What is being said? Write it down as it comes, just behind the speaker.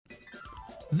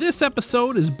This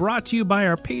episode is brought to you by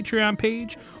our Patreon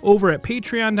page over at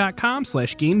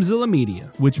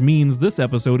patreon.com/GameZillaMedia. Which means this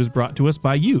episode is brought to us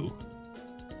by you.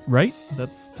 Right?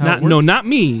 That's how it works? No, not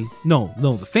me. No,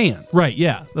 the fan. Right,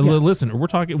 yeah. The Yes. listener. We're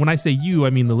talking, when I say you, I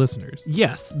mean the listeners.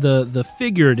 Yes, the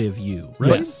figurative you,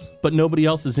 right? Yes. But nobody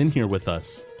else is in here with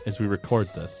us as we record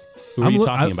this. Who are you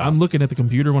talking about? I'm looking at the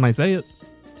computer when I say it.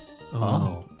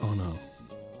 Oh no.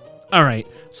 All right,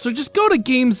 so just go to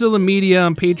GameZilla Media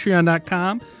on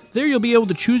patreon.com. There you'll be able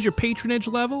to choose your patronage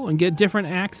level and get different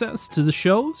access to the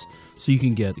shows, so you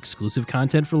can get exclusive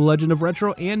content for The Legend of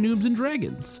Retro and Noobs and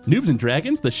Dragons. Noobs and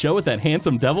Dragons, the show with that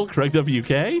handsome devil, Craig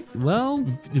WK? Well,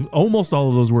 Almost all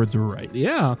of those words are right.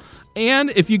 yeah. And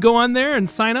if you go on there and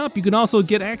sign up, you can also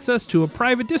get access to a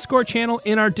private Discord channel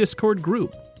in our Discord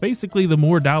group. Basically, the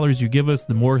more dollars you give us,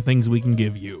 the more things we can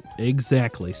give you.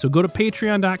 Exactly. So go to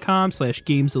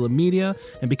patreon.com/GameZillaMedia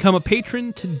and become a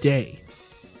patron today.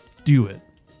 Do it.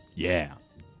 Yeah.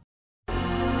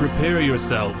 Prepare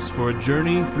yourselves for a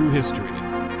journey through history.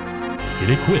 Get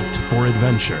equipped for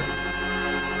adventure,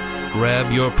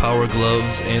 Grab your power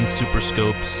gloves and super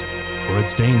scopes. for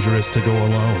it's dangerous to go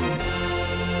alone.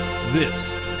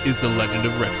 This is The Legend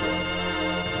of Retro.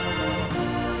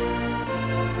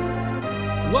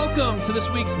 Welcome to this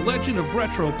week's Legend of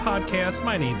Retro podcast.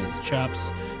 My name is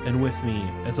Chops, and with me,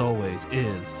 as always,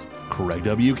 is... Craig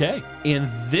WK. And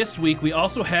this week we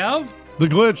also have... The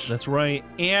glitch. That's right.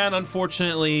 And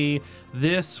unfortunately,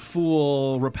 this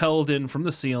fool rappelled in from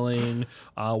the ceiling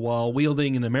while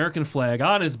wielding an American flag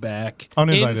on his back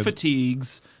Uninvited. in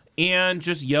fatigues and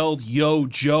just yelled, "Yo,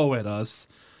 Joe," at us.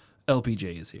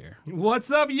 LPJ is here.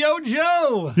 What's up, Yo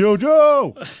Joe? Yo,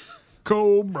 Joe.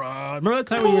 Cobra. Remember that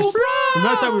time we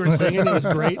were singing? It was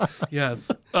great. Yes.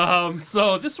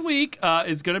 So this week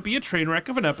is going to be a train wreck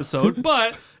of an episode,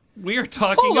 but we are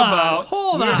talking about...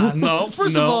 Hold on. No,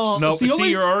 First of all, no. See,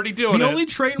 you're already doing the it. only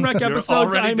train wreck You're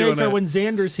episodes already I make doing are it. when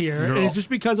Xander's here, and it's just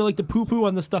because I like to poo-poo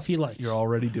on the stuff he likes. You're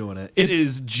already doing it. It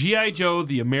is G.I. Joe,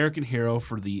 the American hero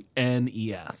for the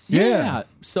NES. Yeah.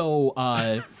 So,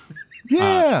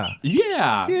 Yeah.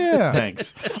 yeah.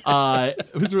 Thanks.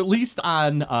 It was released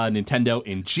on Nintendo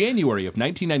in January of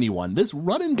 1991. This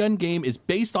run-and-gun game is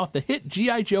based off the hit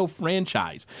G.I. Joe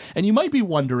franchise. And you might be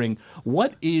wondering,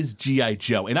 what is G.I.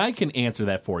 Joe? And I can answer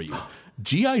that for you.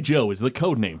 G.I. Joe is the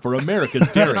code name for America's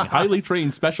daring, highly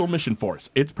trained special mission force.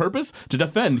 Its purpose? To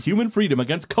defend human freedom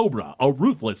against Cobra, a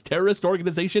ruthless terrorist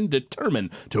organization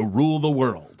determined to rule the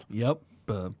world. Yep.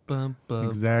 Bum, bum, bum.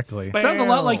 Exactly. Sounds a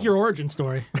lot like your origin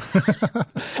story.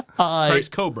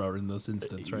 Christ Cobra in this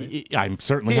instance, right? I'm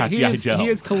certainly not G.I. Joe. He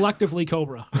is collectively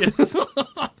Cobra. Do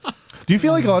you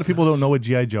feel like a lot of people don't know what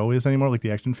G.I. Joe is anymore, like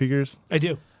the action figures? I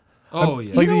do. Oh,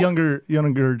 yeah. Like the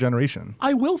younger generation.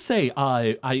 I will say,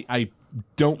 I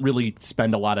don't really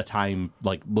spend a lot of time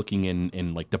like looking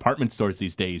in like department stores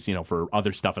these days, for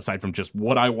other stuff aside from just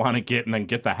what I want to get and then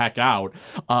get the heck out.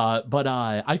 But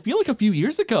I feel like a few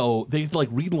years ago they like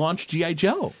relaunched G.I.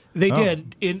 Joe. They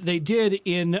did. They did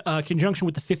in conjunction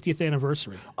with the 50th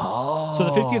anniversary. Oh. So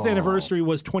the 50th anniversary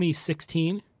was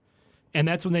 2016. And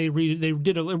that's when they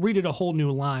redid a whole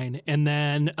new line. And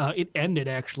then it ended,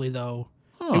 actually, though.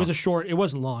 It was a short. It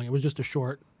wasn't long. It was just a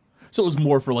short. So it was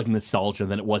more for like nostalgia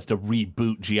than it was to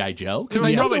reboot G.I. Joe. They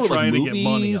were probably trying to get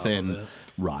money off of it.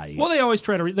 Right. Well, they always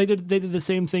try to. They did the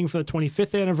same thing for the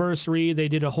 25th anniversary. They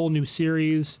did a whole new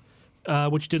series,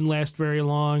 which didn't last very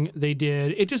long. They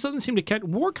did. It just doesn't seem to catch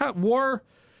war.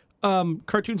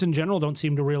 Cartoons in general don't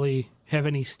seem to really have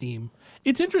any steam.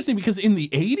 It's interesting because in the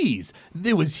 80s,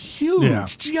 it was huge. Yeah.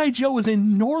 G.I. Joe was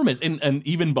enormous. And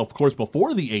even, of course,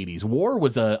 before the 80s, war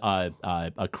was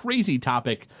a crazy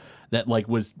topic that like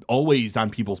was always on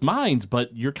people's minds.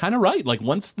 But you're kind of right. Like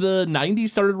once the 90s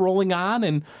started rolling on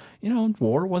and,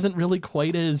 war wasn't really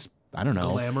quite as, I don't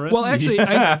know. Glamorous. Well, actually,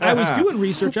 I was doing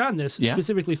research on this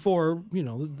specifically for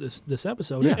this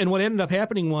episode, and what ended up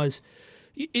happening was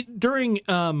during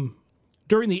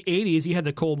the 80s, you had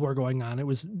the Cold War going on. It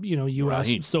was, U.S.,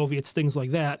 Right. Soviets, things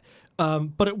like that.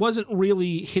 But it wasn't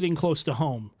really hitting close to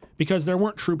home because there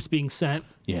weren't troops being sent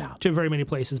to very many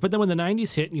places. But then when the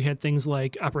 90s hit and you had things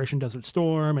like Operation Desert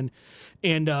Storm and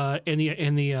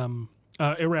the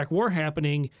Iraq War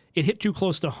happening, it hit too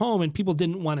close to home and people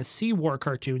didn't want to see war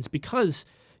cartoons because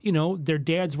their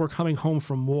dads were coming home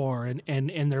from war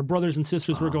and their brothers and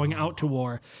sisters were going out to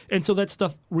war. And so that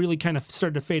stuff really kind of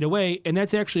started to fade away. And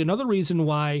that's actually another reason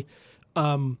why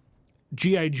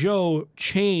G.I. Joe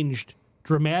changed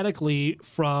dramatically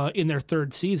in their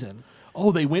third season.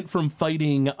 Oh, they went from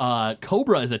fighting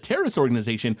Cobra as a terrorist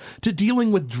organization to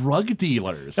dealing with drug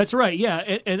dealers. That's right, yeah.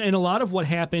 And a lot of what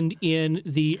happened in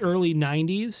the early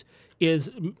 90s is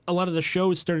a lot of the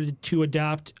shows started to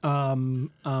adopt kind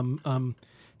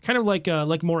of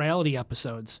like morality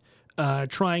episodes,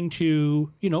 trying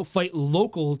to fight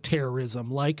local terrorism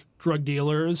like drug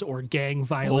dealers or gang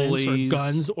violence Bullies. or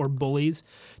guns or bullies,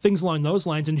 things along those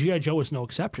lines. And G.I. Joe is no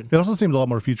exception. It also seemed a lot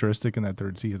more futuristic in that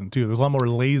third season too. There's a lot more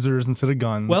lasers instead of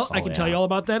guns. Well, I can tell you all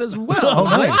about that as well. oh,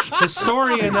 nice.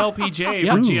 Historian LPJ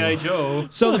Yeah. for G.I. Joe.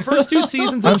 So the first 2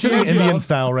 seasons I'm of sitting G.I. Indian Joe.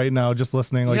 style right now, just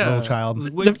listening like a little child.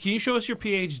 Wait, can you show us your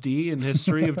PhD in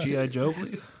history of G.I. Joe,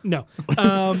 please? No.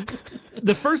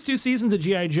 The first 2 seasons of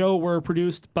G.I. Joe were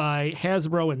produced by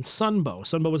Hasbro and Sunbow.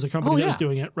 Sunbow was a company that was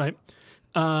doing it, right?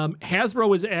 Hasbro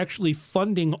was actually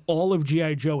funding all of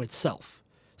G.I. Joe itself.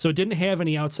 So it didn't have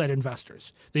any outside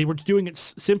investors. They were doing it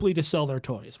simply to sell their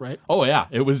toys, right? Oh yeah,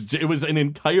 it was an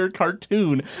entire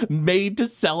cartoon made to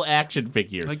sell action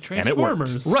figures, Like and it worked.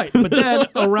 Transformers. Right. But then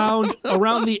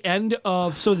around the end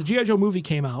of... So the G.I. Joe movie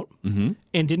came out and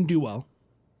didn't do well.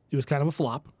 It was kind of a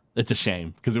flop. It's a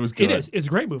shame because it was good. It is. It's a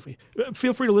great movie.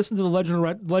 Feel free to listen to the the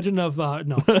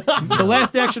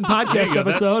Last Action podcast go.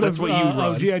 That's episode what you run.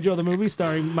 of G.I. Joe the movie,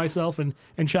 starring myself and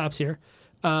Chops here.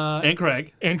 And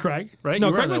Craig. Right? You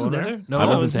No, were Craig on that wasn't one, there. right? No, I it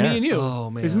wasn't was there. me and you. Oh,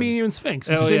 man. It was me and you and Sphinx.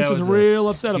 And Oh, Sphinx yeah, was it was real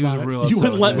upset He was about it. real You upset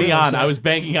wouldn't let with me that. on. I was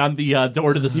banging on the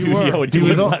door to the studio, were. and you He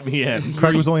was wouldn't all- let me in.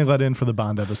 Craig was only let in for the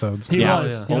Bond episodes. He Yeah,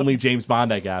 was. Yep. only James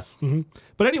Bond, I guess.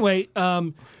 But anyway,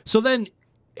 so then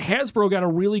Hasbro got a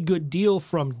really good deal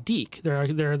from Deke.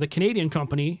 They're the Canadian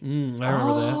company. I remember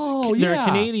that. Oh, They're yeah. a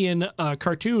Canadian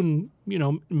cartoon,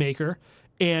 maker,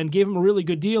 and gave them a really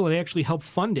good deal and actually helped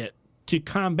fund it to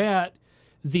combat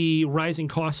the rising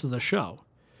costs of the show.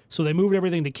 So they moved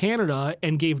everything to Canada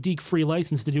and gave Deke free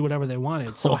license to do whatever they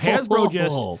wanted. So Hasbro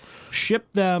just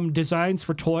shipped them designs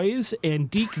for toys,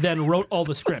 and Deke then wrote all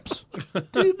the scripts.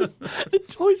 Dude, the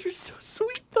toys are so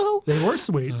sweet, though. They were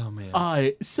sweet. Oh,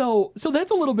 man. So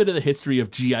that's a little bit of the history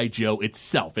of G.I. Joe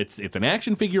itself. It's an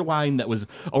action figure line that was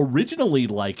originally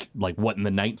like what in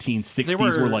the 1960s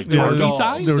were like they were Barbie dolls.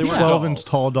 size. They were They were 12-inch dolls.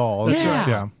 tall dolls. Yeah.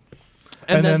 Yeah.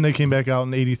 And then they came back out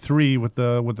in '83 with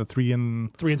the 3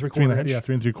 and 3 3/4 inch.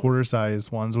 3 3/4 size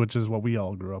ones, which is what we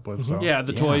all grew up with. So. Yeah,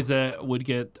 the toys that would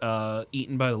get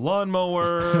eaten by the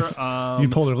lawnmower. You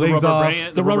pull their the legs rubber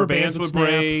off. the rubber bands would would snap.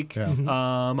 break.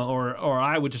 Yeah. Or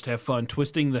I would just have fun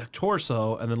twisting the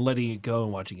torso and then letting it go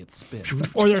and watching it spin.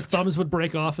 Or their thumbs would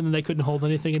break off and then they couldn't hold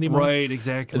anything anymore. Right,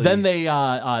 exactly. Then they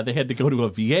had to go to a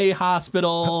VA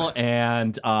hospital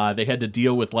and they had to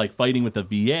deal with like fighting with the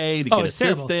VA to get it's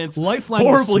terrible. assistance. Lifeline was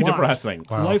Horribly swamped. depressing.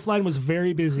 Lifeline was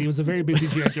very busy. It was a very busy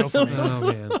G.I. Joe for me.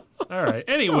 Oh man. All right.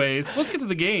 Anyways, let's get to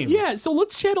the game. Yeah, so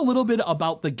let's chat a little bit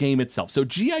about the game itself. So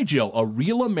G.I. Joe, a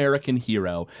real American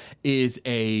hero, is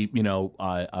it's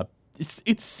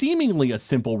seemingly a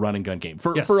simple run and gun game.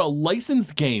 For a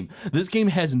licensed game, this game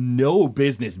has no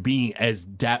business being has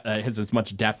as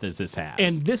much depth as this has.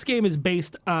 And this game is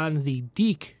based on the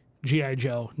Deke G.I.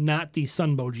 Joe, not the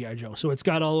Sunbow G.I. Joe. So it's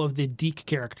got all of the Deke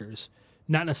characters,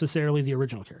 not necessarily the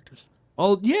original characters.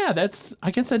 Oh yeah,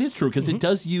 I guess that is true because it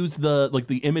does use the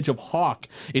image of Hawk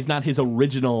is not his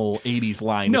original '80s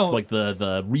line. No. It's like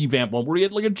the revamp one where he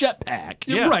had like a jetpack.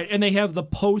 Yeah. Right, and they have the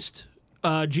post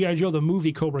G.I. Joe, the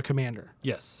movie Cobra Commander.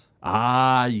 Yes.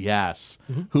 Ah, yes.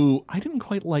 Who I didn't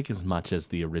quite like as much as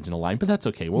the original line, but that's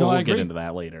okay. We'll I get agree. into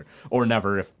that later, or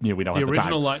never if we don't The have the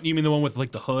original time. line. You mean the one with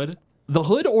like the hood? The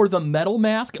hood or the metal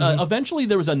mask. Eventually,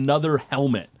 there was another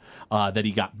helmet that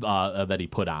he got that he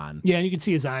put on. Yeah, and you can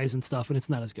see his eyes and stuff, and it's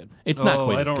not as good. It's not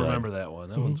quite I as don't good. remember that one.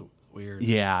 That one's weird.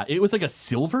 Yeah, it was like a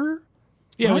silver.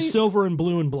 Yeah, it Right? was silver and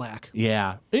blue and black.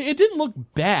 Yeah, it didn't look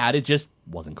bad. It just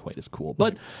wasn't quite as cool.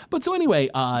 But so anyway,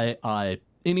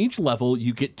 in each level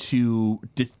you get to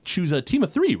choose a team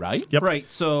of 3, right? Yep. Right.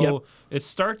 So Yep. it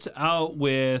starts out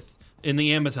with in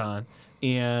the Amazon,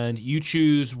 and you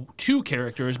choose 2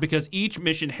 characters because each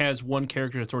mission has one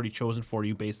character that's already chosen for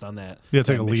you based on that. Yeah, it's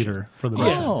like that a mission. leader for the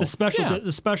Oh. mission.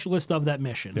 The specialist of that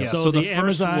mission. Yeah. So, the the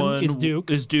first Amazon one is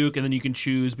Duke. and then you can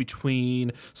choose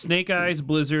between Snake Eyes,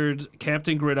 Blizzard,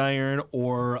 Captain Gridiron,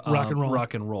 or Rock and Roll.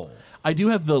 Rock and Roll. I do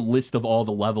have the list of all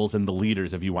the levels and the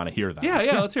leaders if you want to hear that.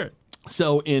 Yeah. Let's hear it.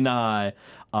 So in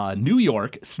New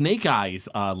York, Snake Eyes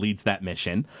leads that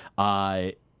mission.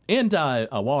 And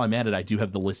while I'm at it, I do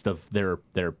have the list of their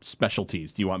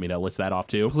specialties. Do you want me to list that off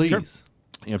too? Please. Sure.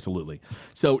 Absolutely.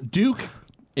 So Duke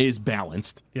is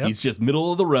balanced. Yep. He's just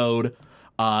middle of the road.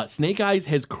 Snake Eyes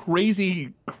has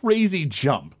crazy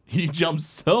jump. He jumps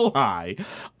so high.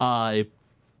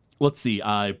 Let's see.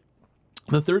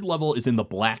 The third level is in the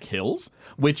Black Hills,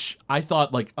 which I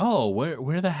thought like, oh,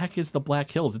 where the heck is the Black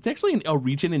Hills? It's actually a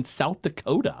region in South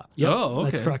Dakota. Yep, Oh,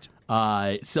 okay. that's correct.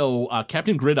 So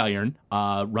Captain Gridiron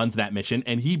runs that mission,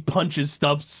 and he punches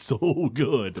stuff so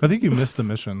good. I think you missed the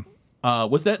mission.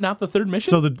 Was that not the third mission?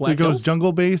 So Black it goes Hills?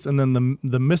 jungle base and then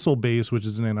the missile base, which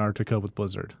is in Antarctica with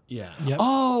Blizzard. Yeah. Yep.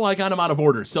 Oh, I got him out of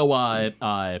order. So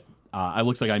it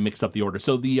looks like I mixed up the order.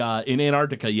 So the in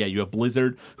Antarctica, yeah, you have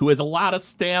Blizzard, who has a lot of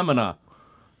stamina,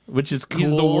 which is cool. He's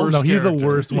the worst. No, he's the character.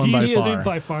 worst one by He far. is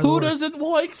by far the Who worst. doesn't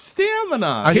like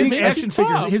stamina? I His think- action It's tough.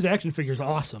 figures. His action figures are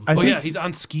awesome. I Oh think, yeah, he's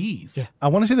on skis. Yeah. I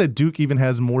want to say that Duke even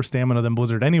has more stamina than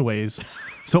Blizzard, anyways.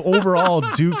 So overall,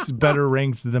 Duke's better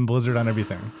ranked than Blizzard on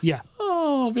everything. Yeah.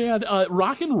 Oh man,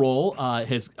 Rock and Roll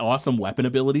has awesome weapon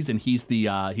abilities, and he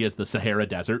has the Sahara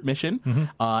Desert mission,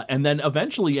 and then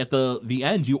eventually at the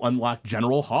end you unlock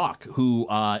General Hawk, who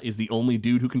is the only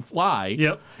dude who can fly.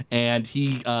 Yep. And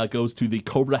he goes to the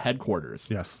Cobra headquarters.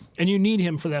 Yes. And you need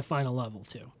him for that final level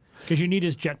too, because you need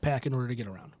his jetpack in order to get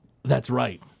around. That's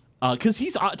right. Because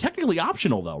he's technically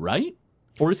optional though, right?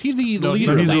 Or is he the No, leader? he's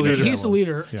of the that leader. mission? He's the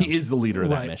leader. He is the leader of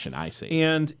that Right. mission. I see.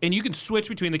 And you can switch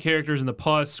between the characters in the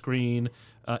pause screen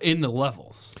in the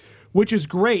levels, Which is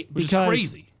great which because is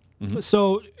crazy.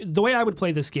 So the way I would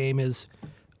play this game is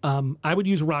I would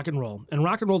use Rock and Roll, and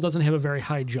Rock and Roll doesn't have a very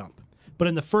high jump. But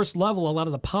in the first level, a lot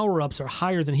of the power-ups are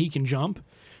higher than he can jump.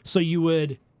 So you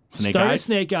would Snake start Eyes? at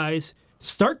Snake Eyes,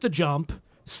 start the jump,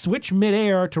 switch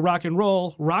midair to Rock and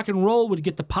Roll. Rock and Roll would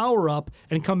get the power-up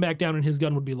and come back down, and his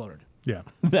gun would be loaded. Yeah.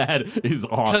 That is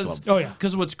awesome. Oh, yeah.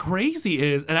 Because what's crazy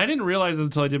is, and I didn't realize this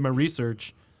until I did my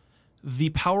research, the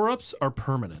power-ups are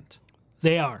permanent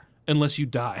They are. unless you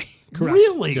die. Correct.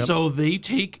 Really? So they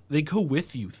go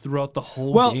with you throughout the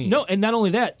whole Well, game. no, and not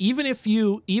only that, even if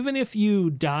you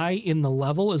die in the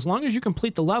level, as long as you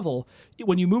complete the level,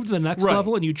 when you move to the next Right.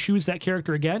 level and you choose that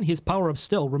character again, his power-ups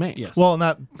still remain. Yes. Well,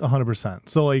 not 100%.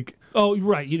 So, like, Oh,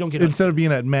 right. You don't get instead of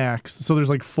being at max, so there's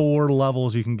like 4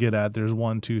 levels you can get at. There's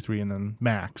 1, 2, 3, and then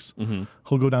max.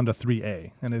 He'll go down to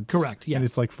 3A, and it's Correct, yeah. And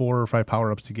it's like 4 or 5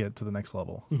 power ups to get to the next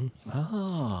level.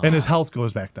 And his health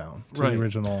goes back down to Right. the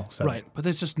original setting. Right. But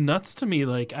it's just nuts to me.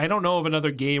 Like, I don't know of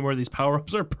another game where these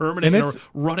power-ups are permanent And in a it's-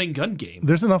 running gun game.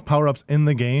 There's enough power ups in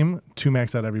the game to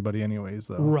max out everybody, anyways.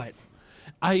 Though. Right.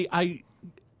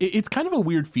 It's kind of a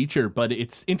weird feature, but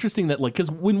it's interesting that like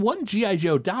because when one GI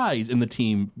Joe dies in the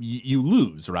team, you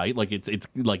lose, right? Like it's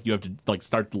like you have to like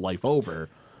start the life over.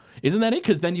 Isn't that it?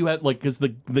 Because then you have like because the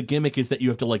gimmick is that you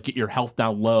have to like get your health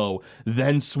down low,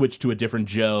 then switch to a different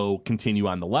Joe, continue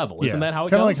on the level. Isn't that how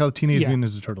it Kind goes? of like how Teenage Yeah.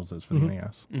 Mutant Ninja Turtles is for the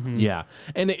NES. Yeah,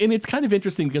 and it's kind of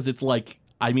interesting because it's like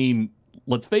I mean,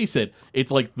 let's face it, it's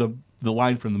like the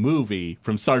line from the movie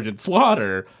from Sergeant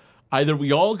Slaughter. Either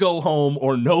we all go home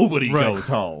or nobody goes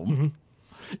home.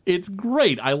 It's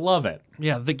great. I love it.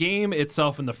 Yeah, the game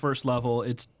itself in the first level,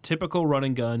 it's typical run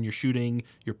and gun. You're shooting,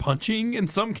 you're punching in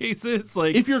some cases.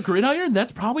 Like If you're Gridiron,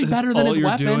 that's probably better than all his you're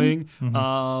weapon. doing.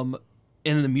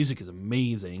 And the music is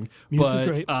amazing. Music's but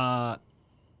great.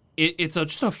 It's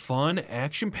just a fun,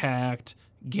 action-packed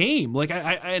game. Like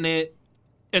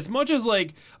as much as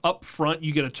like up front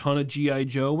you get a ton of GI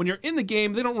Joe, when you're in the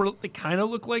game they don't really, they kind of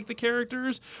look like the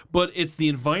characters, but it's the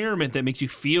environment that makes you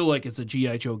feel like it's a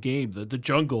GI Joe game. The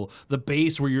jungle, the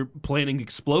base where you're planting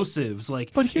explosives,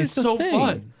 like But here's it's the so thing.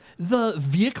 fun. The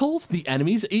vehicles, the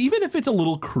enemies, even if it's a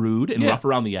little crude and Yeah. rough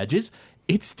around the edges,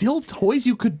 it's still toys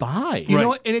you could buy. You know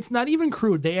what? And it's not even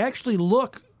crude. They actually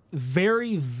look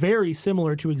very, very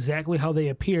similar to exactly how they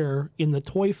appear in the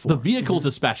toy form. The vehicles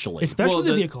especially. Especially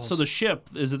the vehicles. So the ship,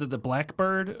 is it the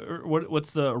Blackbird or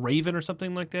what's the Raven or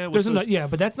something like that? There's What's those- yeah,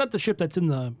 but that's not the ship that's in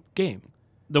the game.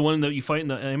 the one that you fight in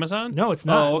the Amazon? No, it's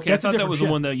not. Oh, okay. That's a I thought that different was ship.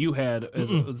 the one that you had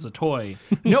as a toy.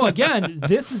 No, again,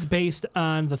 this is based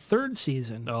on the 3rd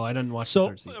season. Oh, I didn't watch the So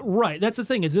 3rd season. right, that's the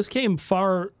thing is this came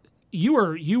far. You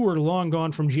were long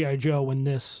gone from GI Joe when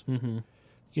this,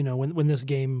 when this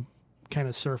game kind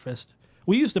of surfaced.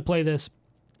 We used to play this.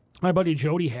 My buddy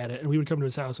Jody had it, and we would come to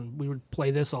his house and we would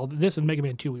play this and Mega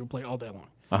Man 2. We would play all day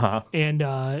long.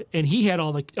 And he had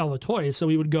all the toys, so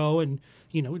we would go and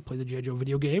we'd play the GI Joe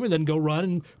video game and then go run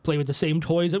and play with the same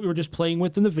toys that we were just playing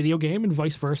with in the video game and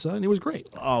vice versa, and it was great.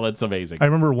 Oh, that's amazing. I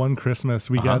remember one Christmas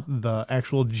we got the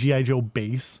actual GI Joe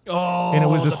base, Oh, and it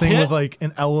was this thing pit? with like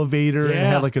an elevator and it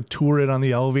Yeah. had like a turret on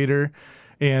the elevator.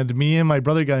 And me and my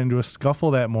brother got into a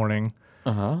scuffle that morning,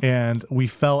 and we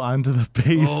fell onto the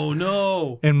base Oh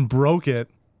no! and broke it.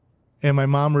 And my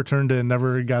mom returned it and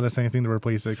never got us anything to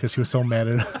replace it because she was so mad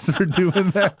at us for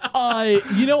doing that.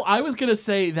 I was gonna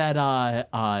say that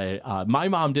my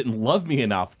mom didn't love me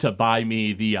enough to buy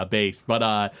me the base, but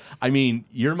I mean,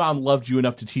 your mom loved you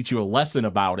enough to teach you a lesson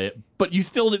about it, but you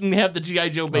still didn't have the G.I.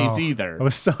 Joe base either. I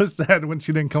was so sad when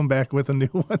she didn't come back with a new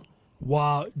one.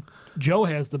 Wow. Joe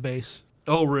has the base.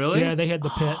 Oh, really? Yeah, they had the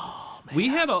pit. We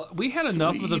had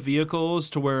enough of the vehicles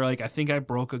to where like I think I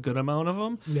broke a good amount of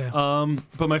them. Yeah.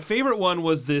 But my favorite one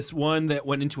was this one that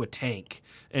went into a tank,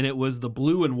 and it was the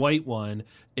blue and white one.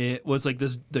 It was like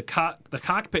this. The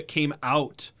cockpit came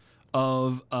out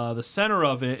of the center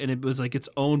of it, and it was like its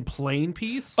own plane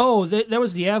piece. Oh, that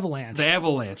was the Avalanche. The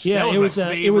Avalanche. Yeah, that was my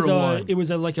favorite one. It was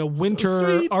like a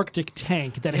winter Arctic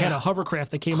tank that had a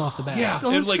hovercraft that came off the back. Yeah,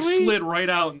 So it like sweet. slid right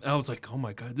out. And I was like, oh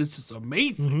my god, this is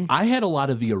amazing. I had a lot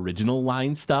of the original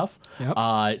line stuff.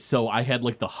 Yep. So I had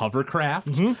like the hovercraft.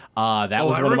 That was I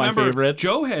one of my remember favorites.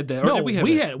 Joe had that. Or No, did we have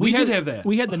we that? had We had did have that.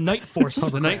 We had the Night Force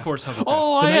hovercraft. The Night Force hovercraft.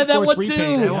 Oh, The I had Night that Force one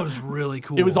repaint. too. that was really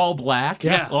cool. It was all black.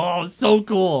 Yeah. Oh, so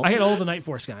cool. I had all the Night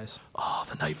Force guys. Oh,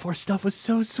 the Night Force stuff was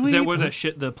so sweet. Is that where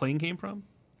the plane came from?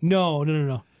 No.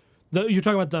 You're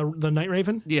talking about the Night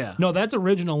Raven? Yeah. No, that's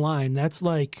original line. That's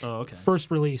like first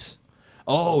release.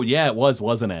 Oh yeah, it was,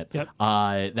 wasn't it? Yep.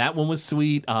 That one was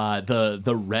sweet.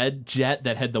 The red jet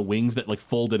that had the wings that like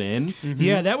folded in.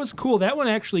 Yeah, that was cool. That one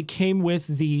actually came with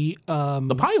the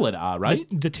The pilot, right?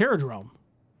 the Terradrome.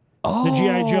 Oh, The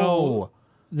G.I. Joe,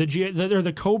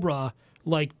 the Cobra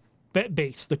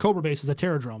base. The Cobra base is a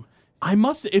Terradrome.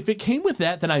 If it came with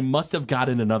that, then I must have got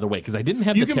it another way because I didn't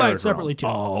have You the can buy it Terradrome. separately too.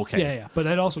 Oh, okay. Yeah. But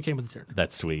that also came with the Terradrome.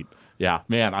 That's sweet. Yeah,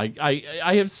 man,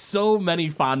 I have so many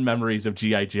fond memories of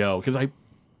G.I. Joe because I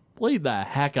played the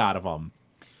heck out of them.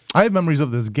 I have memories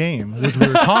of this game, which we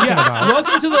were talking about.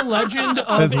 Welcome to the legend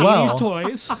of As well. 80s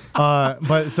toys.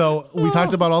 But so we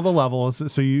talked about all the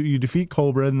levels. So you defeat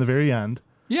Cobra in the very end.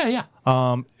 Yeah.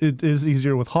 It is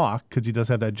easier with Hawk because he does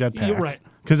have that jetpack. You're right.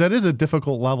 Because that is a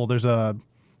difficult level. There's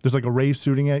like a ray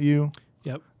shooting at you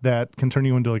Yep. that can turn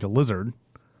you into like a lizard,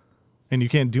 and you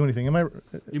can't do anything. Am I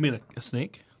You mean a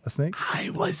snake? a snake?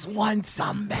 I was once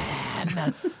a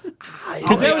man.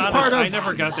 Because that was part I of.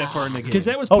 never got that far in the game. Because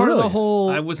that was Oh, part of the really?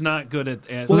 whole. I was not good at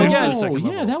Well, the again- second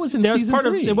level. that was in that was season part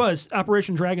 3. of. It was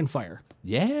Operation Dragonfire.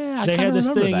 Yeah, I They kinda had this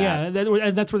remember thing, that.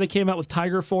 and that's where they came out with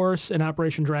Tiger Force and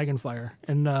Operation Dragonfire,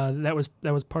 and that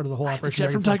was part of the whole The Operation.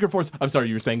 jet from Dragonfire. Tiger Force. I'm sorry,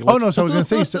 you were saying. Oh no! So I was gonna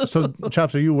say. So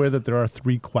Chops, are you aware that there are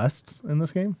 3 quests in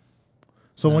this game?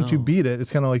 So once you beat it,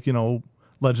 it's kind of like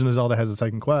Legend of Zelda has a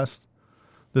second quest.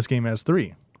 This game has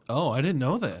 3. Oh, I didn't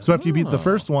know that. So after you beat the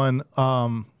first one,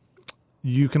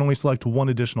 you can only select 1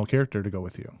 additional character to go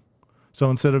with you. So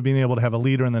instead of being able to have a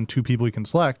leader and then 2 people you can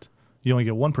select, you only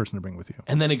get 1 person to bring with you.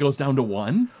 And then it goes down to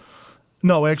 1.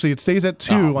 No, actually, it stays at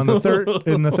 2 on the third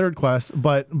in the third quest.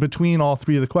 But between all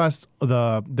 3 of the quests,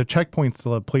 the checkpoints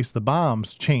to place the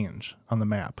bombs change on the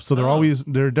map. So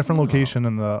they're a different location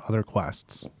in the other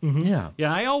quests. Yeah.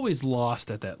 Yeah, I always lost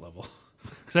at that level.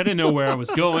 Because I didn't know where I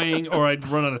was going, or I'd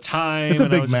run out of time. It's a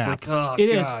and I big was map. Just like, oh, It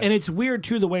is, gosh. and it's weird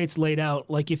too the way it's laid out.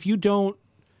 Like if you don't,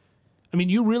 I mean,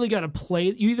 you really got to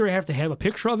play. You either have to have a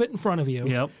picture of it in front of you,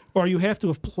 Yep. or you have to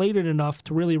have played it enough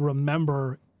to really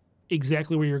remember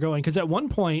exactly where you're going. Because at one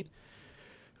point,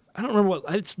 I don't remember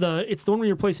what it's the one where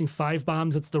you're placing 5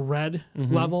 bombs. It's the red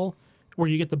level where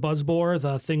you get the buzzbore,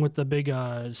 the thing with the big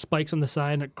spikes on the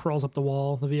side and it crawls up the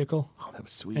wall, the vehicle. Oh, that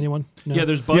was sweet. Anyone? No. Yeah,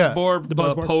 there's Yeah. Buzzbore, The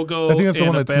Buzzbore. Pogo. I think that's the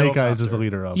and one a that Snake Eyes is Battlecopter. the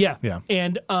leader of. Yeah. Yeah.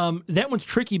 And that one's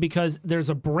tricky because there's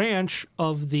a branch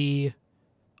of the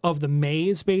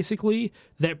maze basically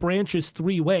that branches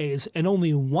 3 ways, and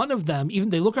only one of them, even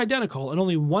they look identical, and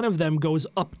only one of them goes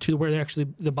up to where actually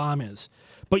the bomb is.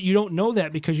 But you don't know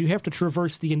that because you have to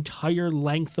traverse the entire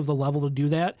length of the level to do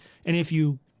that. And if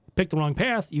you pick the wrong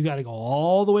path, you got to go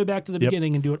all the way back to the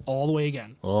beginning and do it all the way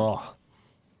again. Oh,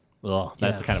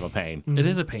 that's kind of a pain. It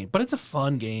is a pain, but it's a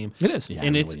fun game. It is. Yeah,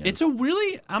 And it it's really it's a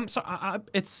really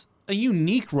it's a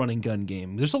unique run and gun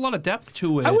game. There's a lot of depth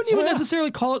to it. I wouldn't even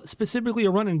necessarily call it specifically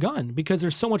a run and gun because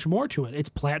there's so much more to it. It's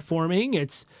platforming.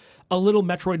 It's a little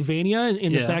Metroidvania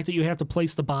in the Yeah. fact that you have to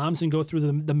place the bombs and go through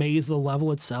the maze of the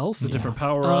level itself. the different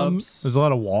power-ups. There's a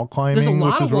lot of wall climbing,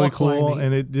 lot which of is really wall cool,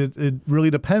 climbing. and it really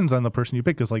depends on the person you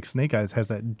pick. Because like Snake Eyes has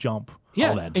that jump,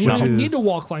 Yeah, that and you jump don't need is to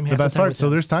wall climb half the best time part. with So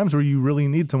him. there's times where you really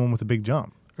need someone with a big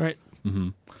jump. Right.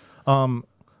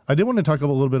 I did want to talk a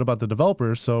little bit about the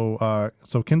developers. So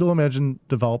Kindle Imagine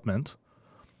Development,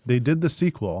 they did the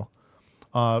sequel.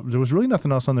 There was really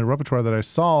nothing else on their repertoire that I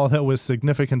saw that was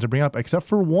significant to bring up, except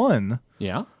for one,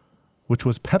 Yeah. which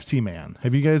was Pepsi Man.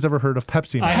 Have you guys ever heard of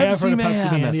Pepsi Man? I have heard of Pepsi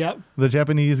Pepsi Man. Man. Yep. The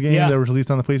Japanese game Yeah. that was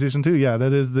released on the PlayStation 2. Yeah,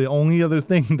 that is the only other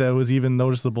thing that was even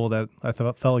noticeable that I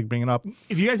felt like bringing up.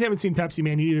 If you guys haven't seen Pepsi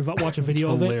Man, you need to watch a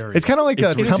video of it. Hilarious. It's kind of like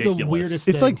It's a It is temple. the weirdest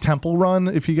It's thing. like Temple Run,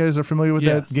 if you guys are familiar with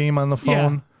Yes. that game on the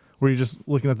phone, Yeah. where you're just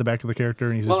looking at the back of the character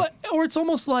and he's just Well, or it's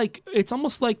almost like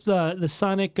the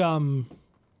Sonic.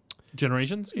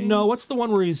 Generations? Games? No, what's the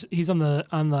one where he's on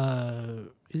the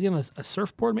is he on a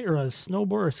surfboard or a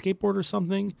snowboard or a skateboard or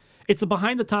something? It's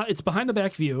behind the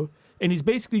back view, and he's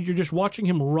basically you're just watching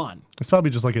him run. it's probably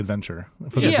just like Adventure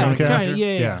for the Yeah, Dreamcast. kinda,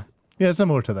 yeah. Yeah,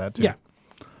 similar to that too. Yeah.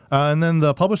 And then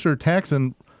the publisher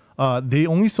Taxon, they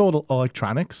only sold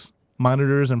electronics,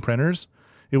 monitors, and printers.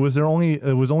 It was only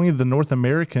the North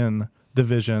American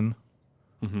division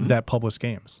that published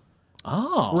games.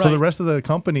 Oh. So the rest of the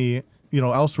company,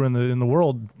 elsewhere in the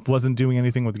world, wasn't doing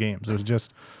anything with games. It was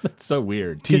just That's so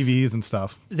weird. TVs and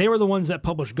stuff. They were the ones that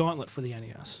published Gauntlet for the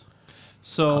NES.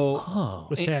 So,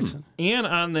 Was Taxon? and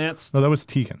on that, No, that was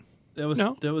Tekken. that was,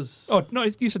 No. that was, Oh no,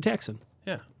 you said Taxon.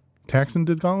 yeah. Taxon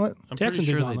did Gauntlet. I'm Taxon pretty did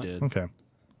sure they Gauntlet. did. Okay,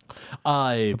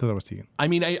 I I thought that was Tekken. I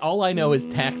mean, all I know is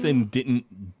Taxon didn't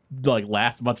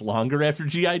last much longer after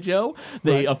G.I. Joe.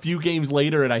 A few games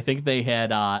later, and I think they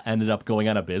had ended up going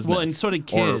out of business. Well, and so did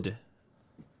Or- Kid,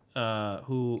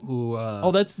 who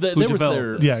oh, that's the who there was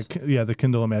developed their this. Yeah, the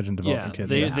Kindle Imagine yeah, Development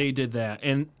Kit. they did that,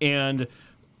 and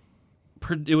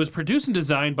it was produced and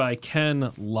designed by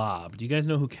Ken Lobb. Do you guys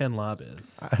know who Ken Lobb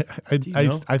is?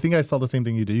 I think I saw the same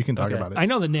thing you did. You can talk Okay. about it. I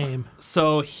know the name.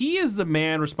 So he is the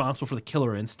man responsible for the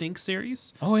Killer Instinct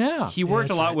series. Oh yeah. He worked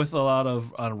a that's lot right. with a lot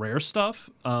of on rare stuff.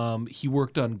 He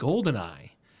worked on GoldenEye.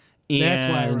 That's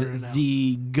why I And remember now.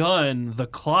 the gun, the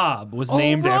Klob, was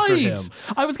named after him.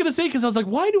 I was gonna say because I was like,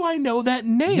 why do I know that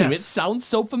name? Yes. It sounds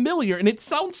so familiar and it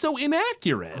sounds so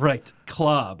inaccurate. Right,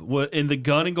 Klob. And the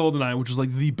gun in GoldenEye, which was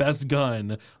like the best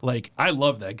gun. Like, I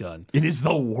love that gun. It is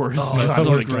the worst It's gun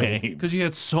so in the great game. because you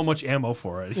had so much ammo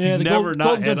for it. Yeah, you the never gold- not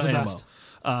golden had gun's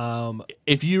the ammo. best.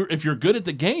 If you're good at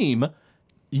the game,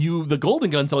 the golden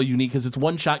gun's all you need because it's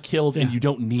one shot kills and you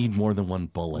don't need more than one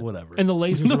bullet. Whatever. And the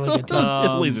laser's really good too.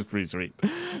 The laser's pretty sweet.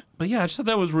 But yeah, I just thought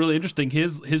that was really interesting.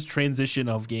 His transition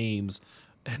of games,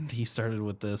 and he started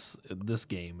with this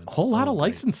game. A whole lot of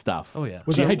licensed stuff. Oh yeah.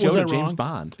 Was G.I. that- Joe was to that James wrong?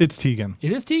 Bond. It's Tegan.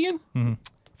 It is Tegan? I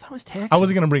thought it was Taxon. I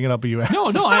wasn't gonna bring it up, but you asked. No,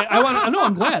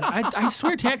 I'm glad. I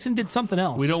swear Taxon did something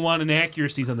else. We don't want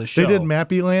inaccuracies on the show. They did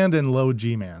Mappy Land and Low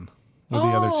G Man. Were the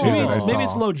other two Maybe that I it's, saw. maybe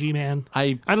it's Low G Man.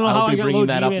 I don't know I'll how be I got bringing Low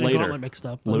that G up Man and later. Gauntlet mixed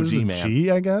up. Low What is G it, Man.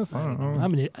 G, I guess. I don't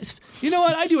know. You know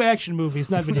what? I do action movies,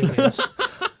 not video games.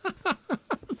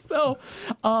 So,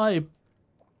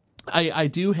 I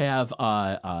do have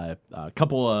a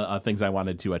couple of things I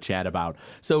wanted to chat about.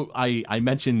 So I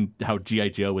mentioned how G.I.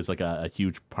 Joe was like a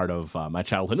huge part of my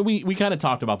childhood. And we kind of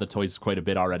talked about the toys quite a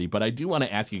bit already, but I do want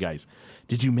to ask you guys,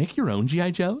 did you make your own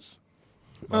G.I. Joes?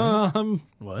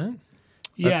 What?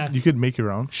 Yeah. You could make your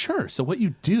own. Sure. So what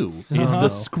you do is the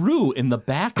screw in the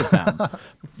back of them.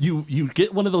 you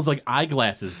get one of those like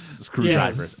eyeglasses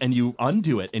screwdrivers and you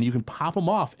undo it and you can pop them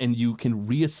off and you can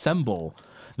reassemble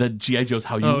the G.I. Joes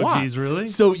how you Oh, want. geez, really?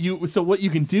 So what you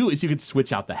can do is you can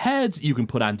switch out the heads, you can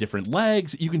put on different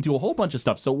legs, you can do a whole bunch of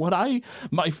stuff. So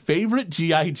my favorite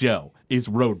G.I. Joe is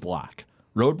Roadblock.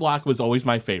 Roadblock was always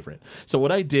my favorite. So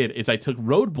what I did is I took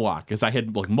Roadblock, because I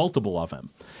had like multiple of him,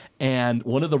 and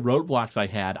one of the Roadblocks I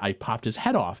had, I popped his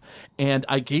head off, and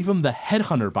I gave him the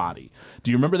Headhunter body.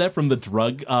 Do you remember that from the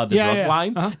drug Yeah.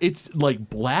 line? Uh-huh. It's like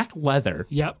black leather,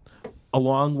 Yep.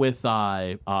 along with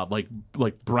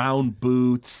like brown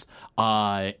boots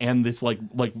and this like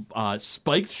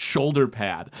spiked shoulder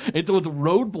pad. And so it's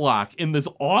Roadblock in this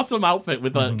awesome outfit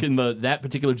with that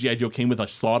particular G.I. Joe came with a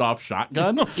sawed off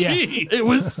shotgun. Yeah. It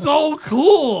was so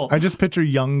cool. I just picture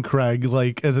young Craig,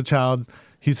 like as a child,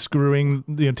 he's screwing,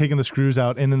 taking the screws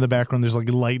out, and in the background there's like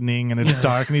lightning and it's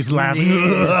dark, and he's laughing.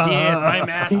 Yes, my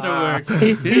masterwork.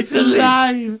 It's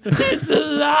alive. It's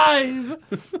alive.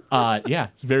 Yeah,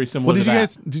 it's very similar Well, to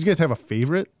that. did you guys have a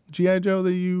favorite GI Joe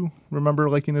that you remember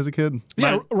liking as a kid?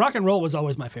 Yeah, rock and roll was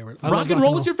always my favorite. I Rock loved and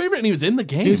Roll was your favorite, and he was in the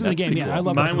game. He was in the That's game, pretty yeah, cool. I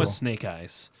love Mine Rock and was Roll. Snake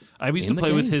Eyes. I used In to the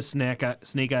play with game. his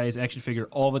Snake Eyes action figure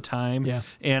all the time. Yeah.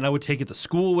 And I would take it to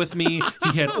school with me.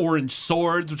 He had orange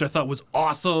swords, which I thought was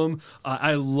awesome.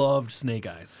 I loved Snake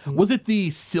Eyes. Was it the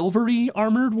silvery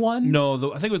armored one? No,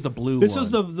 I think it was the blue This one.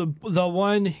 was the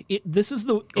one. It's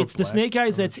the black. Snake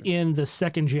Eyes that's in the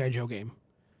second GI Joe game.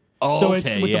 Oh, So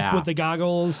okay, it's with, yeah. with the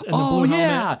goggles and the Oh blue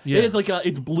yeah. helmet. Yeah. It is like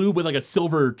it's blue with like a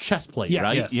silver chest plate, Yes.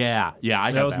 right? Yes. Yeah, yeah.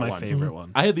 I That got was my one. favorite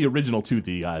one. I had the original too,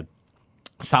 the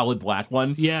solid black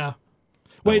one. Yeah.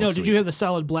 Wait, was no. Did sweet. you have the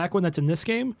solid black one that's in this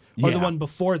game, or the Yeah. one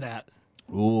before that?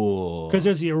 Ooh. Because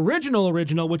there's the original,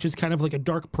 which is kind of like a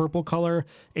dark purple color,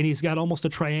 and he's got almost a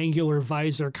triangular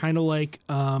visor, kind of like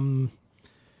you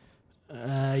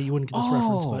wouldn't get this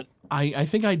reference, but I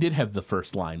think I did have the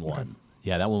first line one.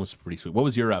 Yeah, that one was pretty sweet. What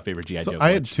was your favorite G.I. Joe?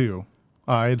 I had two.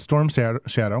 I had Storm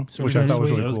Shadow, which I thought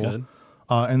was really That was cool. good.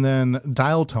 And then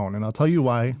Dial Tone, and I'll tell you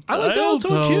why. I like Dial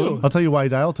Tone too. I'll tell you why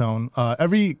Dial Tone.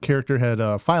 Every character had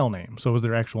a file name, so it was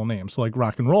their actual name. So like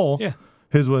Rock and Roll, Yeah.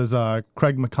 his was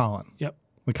Craig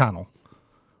McConnell.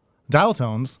 Dial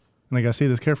Tones, and I gotta say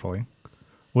this carefully,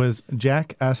 was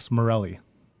Jack S. Morelli.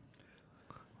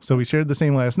 So we shared the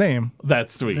same last name.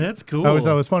 That's sweet. That's cool. I always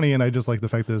thought it was funny, and I just like the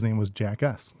fact that his name was Jack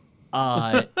S.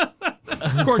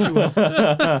 Of course you will.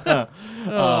 Tony.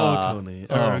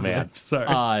 Oh man,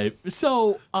 Sorry.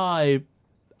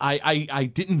 I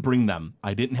didn't bring them.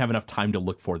 I didn't have enough time to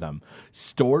look for them.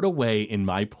 Stored away in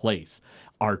my place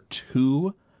are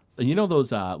two,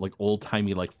 those like old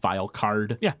timey like file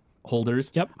card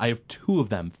holders. Yep. I have two of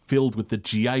them filled with the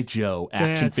G.I. Joe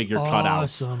action That's figure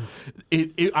awesome. cutouts.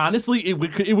 It honestly it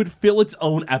would fill its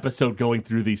own episode going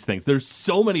through these things. There's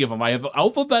so many of them. I have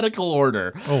alphabetical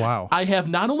order. Oh wow! I have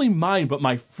not only mine, but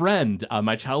my friend,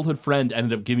 my childhood friend,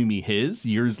 ended up giving me his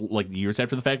years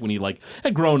after the fact when he like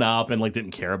had grown up and like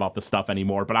didn't care about the stuff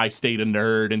anymore. But I stayed a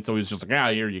nerd, and so he was just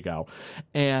like, here you go.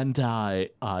 And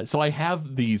so I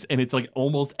have these, and it's like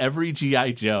almost every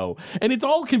G.I. Joe, and it's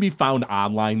all can be found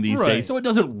online these days, so it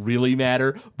doesn't really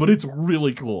matter. But it's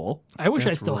really cool. I wish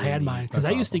I still had mine because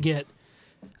I used to get.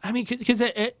 I mean, because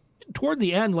toward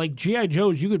the end, like G.I.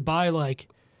 Joes, you could buy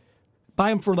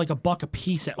them for like $1 a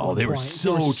piece at one point. They were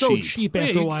so cheap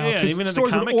after a while. Yeah, even at the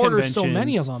stores would comic order conventions. so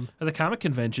many of them. At the comic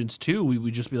conventions too, we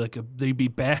would just be like they'd be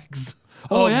bags.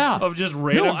 Oh, yeah. of just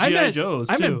random G.I. Joes.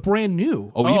 I too. meant brand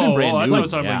new. Oh, even brand I new. thought it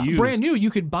was talking about used. Brand new. You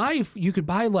could buy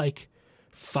like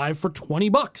 5 for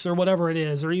 $20 or whatever it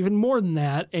is, or even more than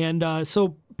that. And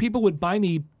so people would buy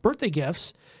me birthday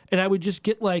gifts, and I would just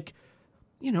get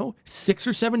 6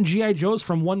 or 7 G.I. Joes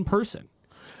from one person.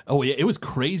 Oh yeah, it was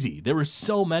crazy. There were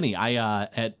so many.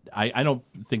 I don't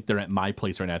think they're at my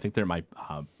place right now. I think they're at my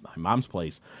mom's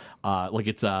place.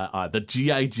 It's the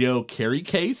G.I. Joe carry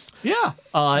case. Yeah.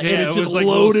 And it's it was just like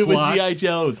loaded little with slots. G.I.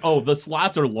 Joes. Oh, the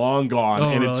slots are long gone,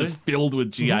 and really? it's just filled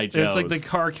with G.I. Joes. It's like the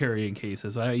car carrying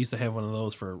cases. I used to have one of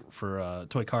those for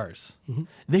toy cars.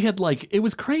 They had it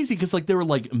was crazy because they were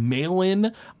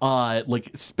mail-in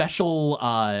special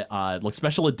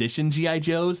special edition G.I.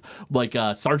 Joes,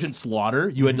 Sergeant Slaughter.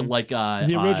 You had to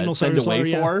The original send Sergeant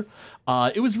away Slaughter,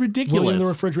 for. It was ridiculous. William the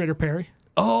Refrigerator Perry.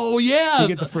 Oh yeah, You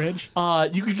get the fridge.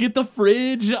 you could get the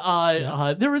fridge.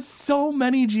 There was so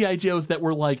many G.I. Joes that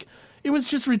were it was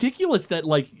just ridiculous that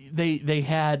they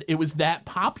had it was that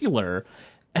popular,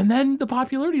 and then the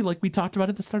popularity, like we talked about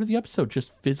at the start of the episode,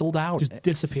 just fizzled out. Just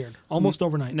disappeared almost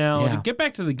overnight. Now Yeah. to get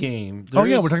back to the game.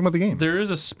 We're talking about the game. There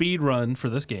is a speed run for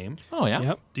this game. Oh yeah.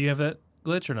 Yep. Do you have that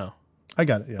glitch or no? I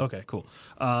got it. Yeah. Okay, cool.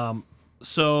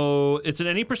 So it's an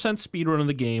 80% speed run of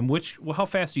the game. How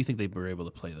fast do you think they were able to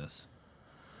play this?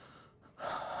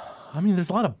 I mean,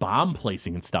 there's a lot of bomb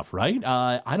placing and stuff, right?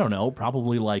 I don't know,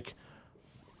 probably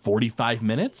 45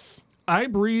 minutes. I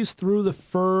breezed through the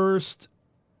first.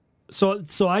 So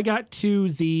I got to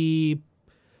the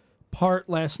part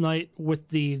last night with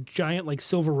the giant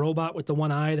there robot with the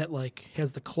one eye that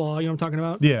has the claw. You know what I'm talking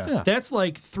about? Yeah. That's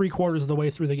 3/4 of the way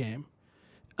through the game.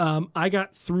 I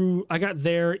got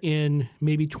there in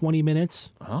maybe 20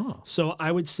 minutes. Oh. So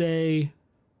I'm going to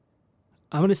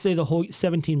say the whole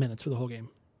 17 minutes for the whole game.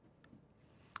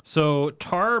 So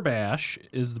Tarbash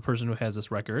is the person who has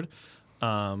this record.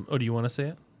 Do you want to say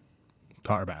it?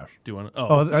 Tarbash. Do you want to?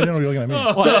 Oh, I didn't know you were looking at me.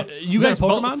 Well, you Is that guys a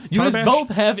Pokemon? You guys Tarbash? both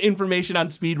have information on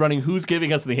speedrunning. Who's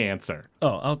giving us the answer?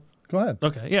 I'll. Go ahead.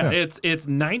 Okay, yeah. It's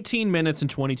 19 minutes and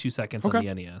 22 seconds on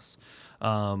the NES.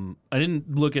 I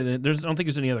didn't look at it. I don't think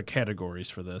there's any other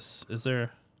categories for this. Is there?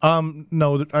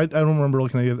 No, I don't remember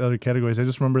looking at the other categories. I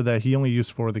just remember that he only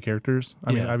used 4 of the characters.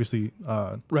 I mean, obviously,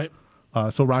 Right.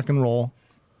 so Rock and Roll,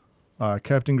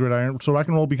 Captain Gridiron. So Rock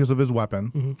and Roll because of his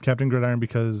weapon, Captain Gridiron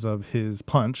because of his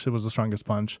punch. It was the strongest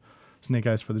punch. Snake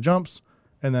Eyes for the jumps,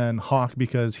 and then Hawk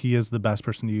because he is the best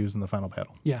person to use in the final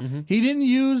battle. Yeah. He didn't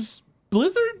use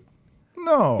Blizzard?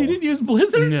 No, He didn't use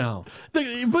Blizzard? No. But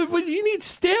you need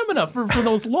stamina for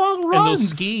those long And runs. those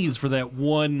skis for that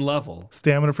one level.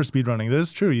 stamina for speedrunning. That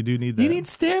is true. You do need that. You need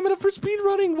stamina for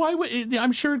speedrunning. Why would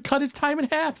I'm sure it cut his time in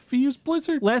half if he used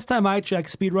Blizzard. Last time I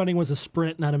checked, speedrunning was a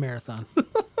sprint, not a marathon.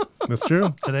 That's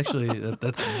true. And actually,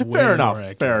 that's way Fair enough. more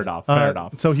accurate. Fair enough. Fair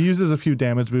enough. So he uses a few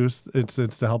damage boosts. It's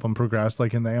to help him progress.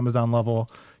 Like in the Amazon level,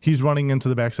 he's running into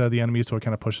the backside of the enemy, so it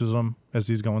kind of pushes him as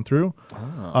he's going through.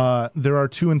 There are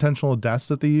 2 intentional deaths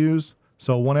that they use.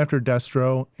 So one after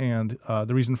Destro, and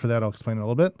the reason for that I'll explain in a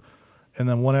little bit. And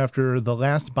then one after the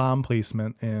last bomb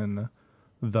placement in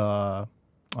the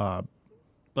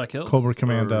Black Hills? Cobra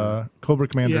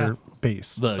Commander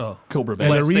base. The Cobra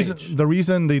Base. And Last the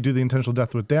reason they do the intentional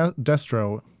death with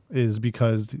Destro is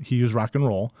because he used rock and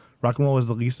roll. Rock and roll is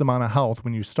the least amount of health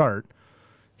when you start.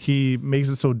 He makes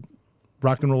it so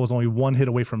rock and roll is only one hit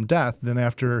away from death. Then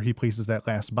after he places that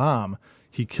last bomb,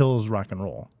 he kills rock and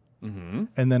roll. Mm-hmm.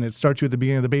 And then it starts you at the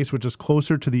beginning of the base, which is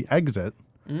closer to the exit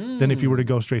than if you were to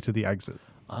go straight to the exit.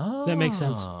 Oh. That makes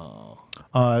sense.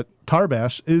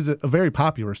 Tarbash is a very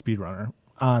popular speedrunner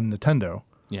on Nintendo.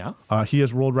 Yeah. He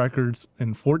has world records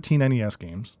in 14 NES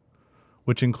games,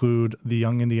 which include the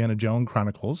Young Indiana Jones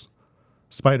Chronicles,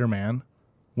 Spider-Man,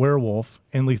 Werewolf,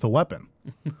 and Lethal Weapon.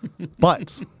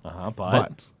 But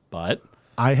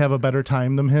I have a better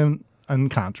time than him in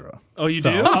Contra. Oh, you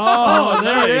do? Oh,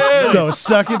 there it is. So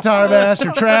suck it, Tarbash.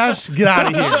 You're trash. Get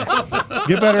out of here.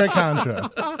 Get better at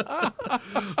Contra.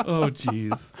 Oh,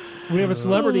 jeez. We have a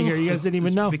celebrity here. You guys didn't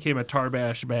even know. Became a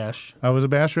Tarbash bash. I was a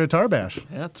basher at Tarbash.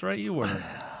 That's right, you were.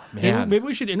 Maybe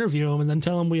we should interview him and then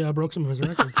tell him we broke some of his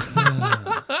records.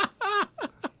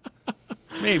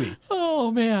 Maybe.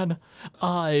 Oh, man.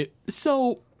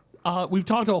 So we've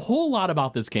talked a whole lot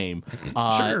about this game.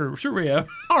 Sure we have.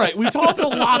 All right, we've talked a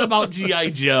lot about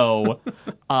G.I. Joe,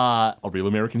 A Real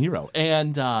American Hero.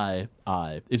 And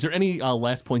is there any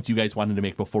last points you guys wanted to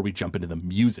make before we jump into the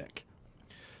music?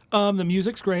 The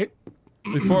music's great.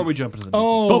 Before we jump into the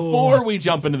music. Before we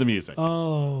jump into the music.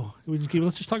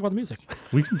 Let's just talk about the music.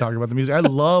 We can talk about the music. I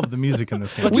love the music in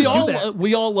this game. We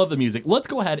all love the music. Let's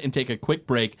go ahead and take a quick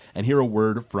break and hear a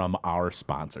word from our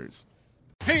sponsors.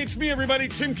 Hey, it's me, everybody,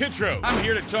 Tim Kittro. I'm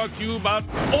here to talk to you about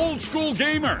Old School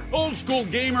Gamer. Old School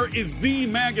Gamer is the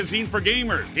magazine for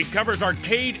gamers. It covers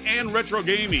arcade and retro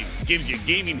gaming, gives you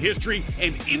gaming history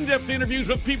and in-depth interviews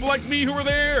with people like me who are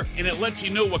there, and it lets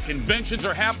you know what conventions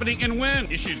are happening and when.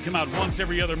 Issues come out once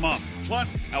every other month.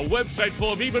 Plus, a website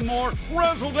full of even more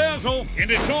razzle-dazzle, and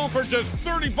it's all for just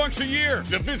 $30 a year.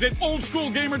 So visit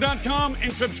oldschoolgamer.com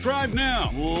and subscribe now.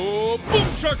 Whoa, boom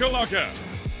shakalaka!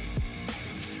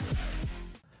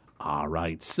 All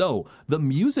right, so the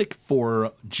music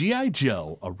for G.I.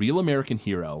 Joe, A Real American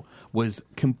Hero, was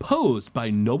composed by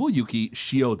Nobuyuki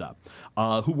Shioda,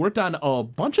 who worked on a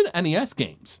bunch of NES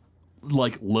games,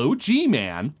 like Low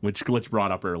G-Man, which Glitch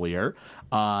brought up earlier,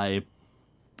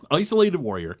 Isolated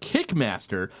Warrior,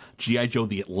 Kickmaster, G.I. Joe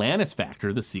The Atlantis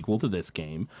Factor, the sequel to this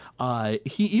game.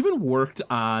 He even worked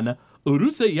on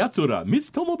Urusei Yatsura, Miss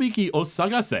Tomobiki o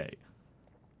Sagase.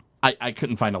 I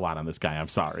couldn't find a lot on this guy. I'm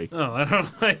sorry. Oh, I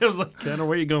was like, I don't know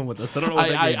where you're going with this. I don't know what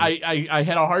that game is. I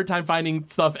had a hard time finding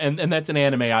stuff, and that's an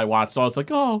anime I watched, so I was like,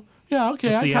 oh, yeah,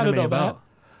 okay, What's I the kind of anime know that. about?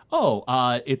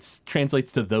 Oh, it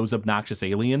translates to Those Obnoxious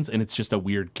Aliens, and it's just a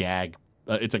weird gag.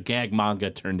 It's a gag manga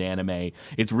turned anime.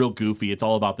 It's real goofy. It's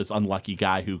all about this unlucky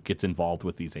guy who gets involved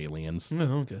with these aliens.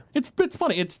 Oh, okay. It's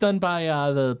funny. It's done by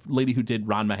the lady who did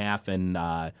Ranma and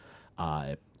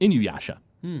Inuyasha.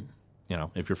 You know,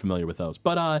 if you're familiar with those.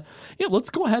 But, yeah, let's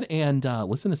go ahead and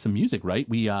listen to some music, right?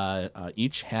 We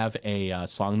each have a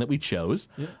song that we chose.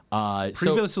 Yeah.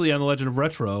 Previously on The Legend of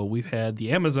Retro, we've had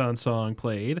the Amazon song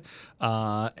played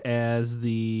as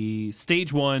the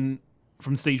stage one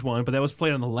from stage one, but that was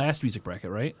played on the last music bracket,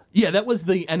 right? Yeah, that was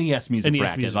the NES music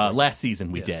bracket. Music bracket. Last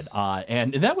season we did.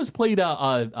 And that was played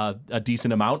a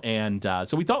decent amount, and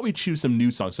so we thought we'd choose some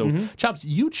new songs. So, Chops,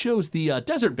 you chose the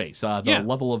Desert Base, the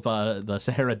level of the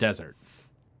Sahara Desert.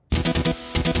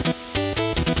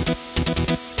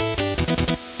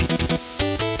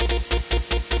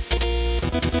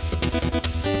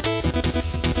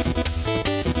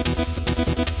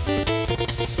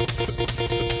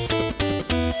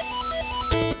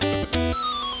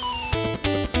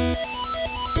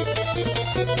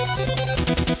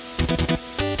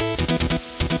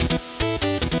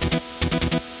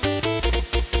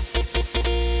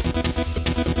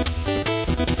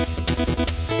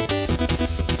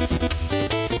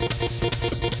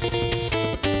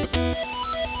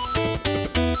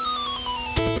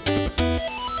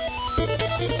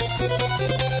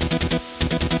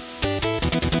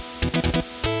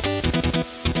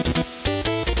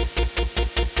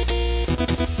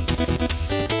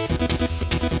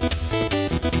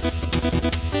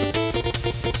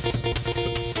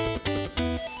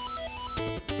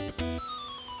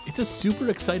 It's a super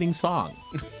exciting song.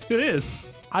 It is.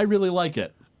 I really like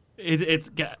it.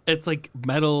 It's like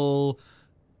metal,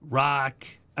 rock.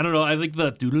 I don't know. I think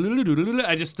the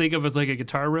I just think of it as like a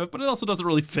guitar riff, but it also doesn't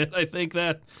really fit. I think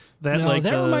that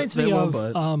reminds me of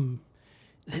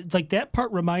like that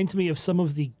part reminds me of some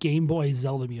of the Game Boy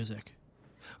Zelda music.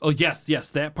 Oh yes,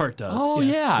 that part does. Oh,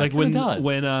 yeah, it like kinda does.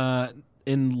 when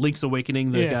in Link's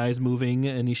Awakening, the Yeah. guy's moving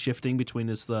and he's shifting between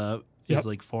his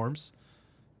like forms.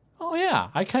 Oh yeah,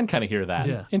 I can kind of hear that.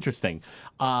 Yeah. Interesting.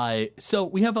 So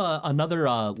we have another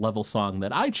level song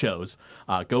that I chose.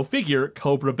 Go figure,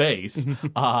 Cobra Bass.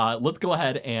 Let's go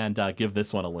ahead and give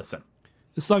this one a listen.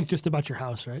 This song's just about your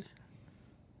house, right?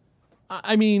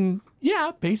 I mean,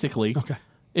 yeah, basically. Okay.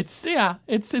 It's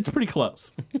pretty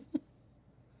close.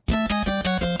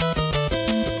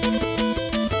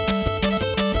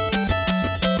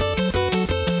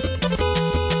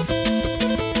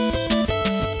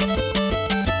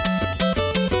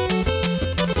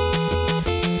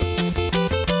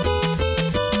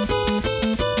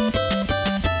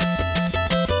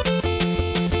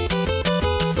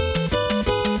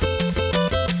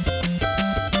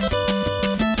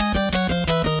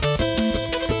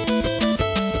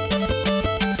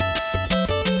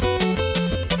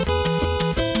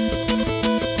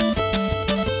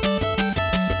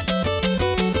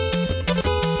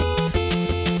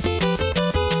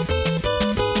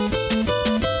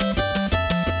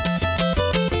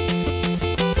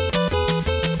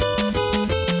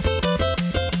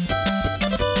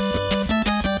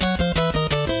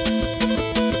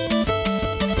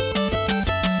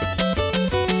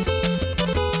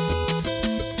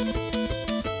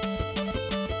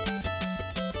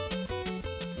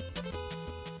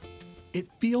 It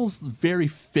feels very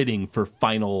fitting for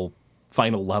final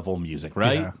level music,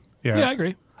 right? Yeah. Yeah, I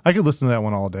agree. I could listen to that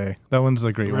one all day. That one's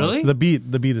a great Really? one. The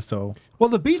beat is so. Well,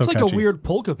 the beat's So like catchy. a weird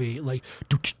polka beat, like.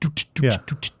 Yeah.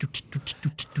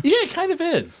 Yeah, it kind of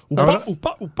is.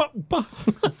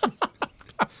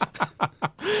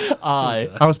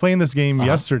 I was playing this game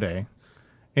yesterday,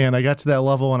 and I got to that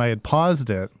level and I had paused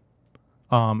it,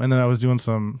 and then I was doing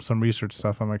some research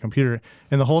stuff on my computer.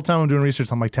 And the whole time I'm doing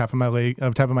research, I'm like tapping my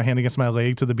hand against my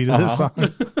leg to the beat of this song.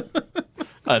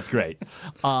 That's great.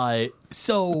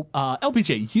 So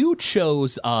LPJ, you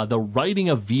chose the Riding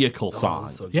a Vehicle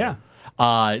song. Yeah.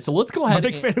 So let's go I'm a ahead.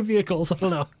 big fan of vehicles. I don't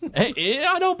know. Hey,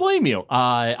 I don't blame you.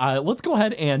 Let's go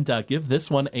ahead and give this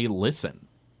one a listen.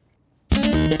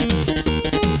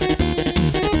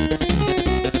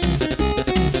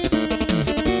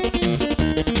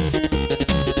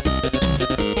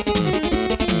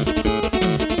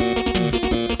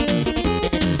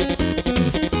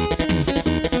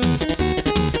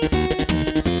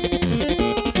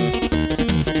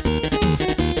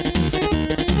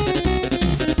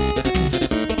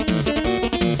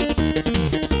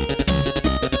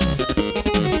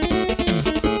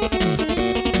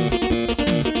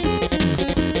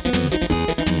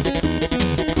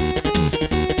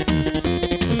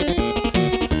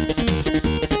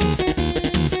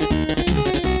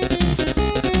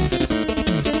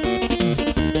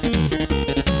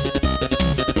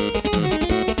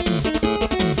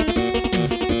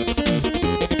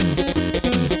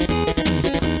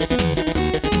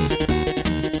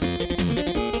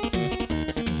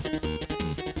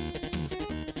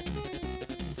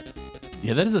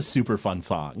 Yeah, that is a super fun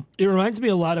song. It reminds me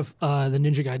a lot of the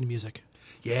Ninja Gaiden music.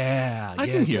 Yeah, I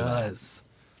yeah, can it hear that. does.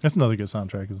 That's another good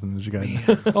soundtrack. Is the Ninja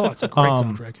Gaiden. Oh, it's a great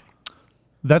soundtrack.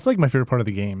 That's like my favorite part of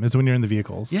the game is when you're in the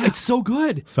vehicles. It's so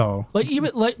good. So Like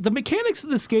even like the mechanics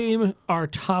of this game are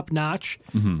top notch.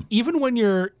 Even when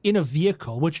you're in a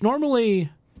vehicle, which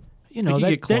normally, you know, can that,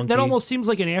 get that clunky. almost seems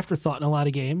like an afterthought in a lot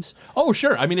of games. Oh,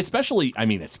 sure. I mean, especially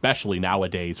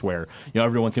nowadays where,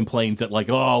 everyone complains that like,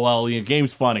 oh, well,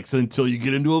 game's fun until you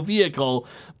get into a vehicle.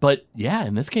 But yeah,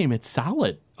 in this game, it's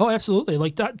solid. Oh, absolutely.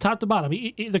 Like top to bottom,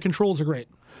 the controls are great.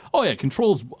 Oh, yeah,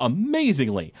 controls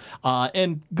amazingly.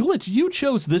 And Glitch, you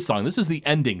chose this song. This is the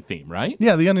ending theme, right?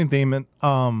 yeah, the ending theme. And,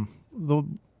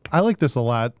 I like this a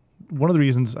lot. One of the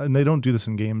reasons, and they don't do this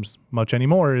in games much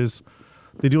anymore, is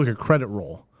they do like a credit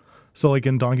roll. So like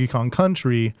in Donkey Kong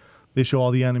Country, they show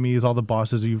all the enemies, all the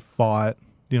bosses you've fought,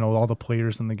 all the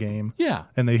players in the game. Yeah.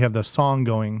 And they have the song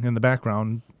going in the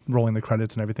background, rolling the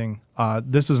credits and everything.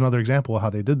 This is another example of how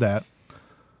they did that.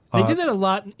 They did that a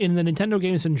lot in the Nintendo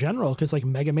games in general, because like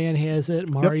Mega Man has it,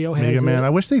 Mario has Mega Man. it. I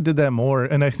wish they did that more.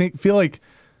 And I feel like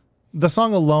the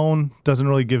song alone doesn't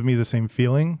really give me the same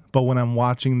feeling, but when I'm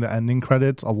watching the ending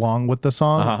credits along with the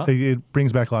song, it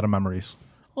brings back a lot of memories.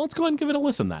 Well, let's go ahead and give it a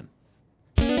listen then.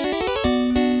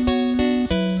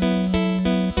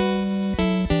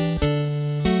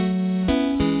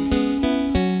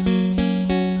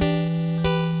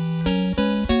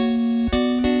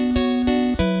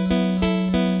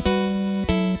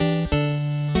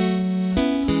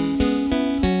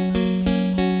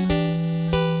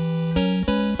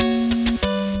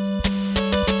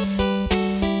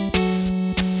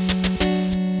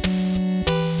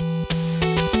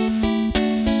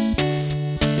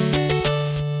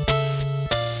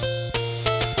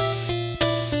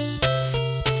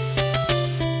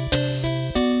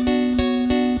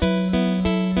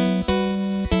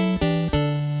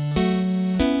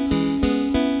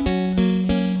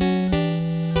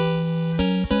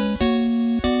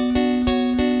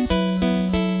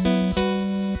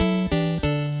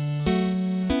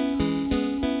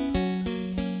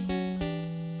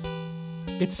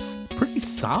 It's pretty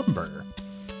somber.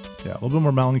 Yeah, a little bit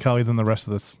more melancholy than the rest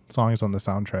of the songs on the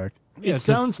soundtrack. Yeah, It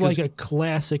sounds like a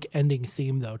classic ending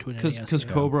theme, though, to an NES because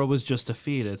game. Cobra was just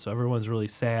defeated, so everyone's really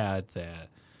sad that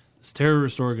this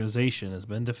terrorist organization has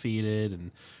been defeated, and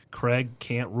Craig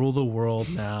can't rule the world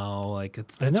now. Like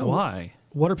that's know. why.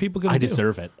 What are people going I to do?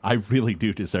 deserve it. I really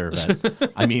do deserve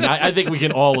it. I mean, I think we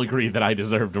can all agree that I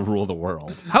deserve to rule the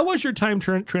world. How was your time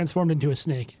transformed into a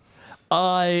snake?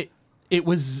 It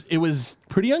was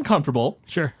pretty uncomfortable.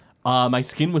 Sure. My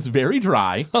skin was very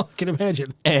dry. Oh, I can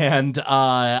imagine. And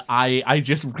I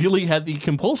just really had the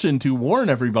compulsion to warn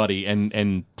everybody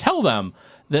and tell them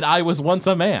that I was once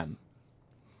a man.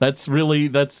 That's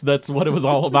what it was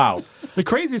all about. The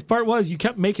craziest part was you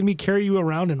kept making me carry you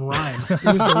around and rhyme. It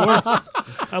was the worst.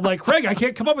 I'm like, Craig, I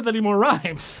can't come up with any more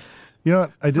rhymes. You know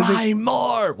what? I did Rhyme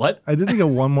more. What? I did think of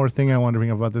one more thing I wanted to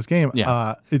bring up about this game.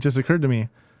 Yeah. It just occurred to me.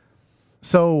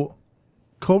 So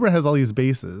Cobra has all these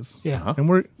bases. Yeah.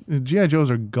 And G.I. Joes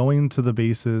are going to the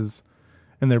bases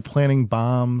and they're planting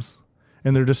bombs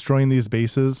and they're destroying these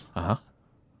bases. Uh-huh.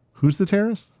 Who's the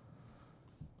terrorist?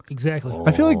 Exactly.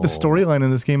 I feel like the storyline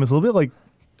in this game is a little bit like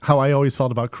how I always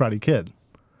felt about Karate Kid.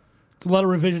 It's a lot of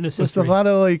revisionist It's history. a lot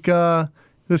of like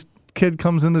this kid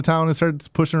comes into town and starts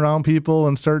pushing around people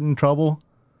and starting trouble.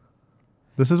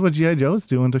 This is what G.I. Joe's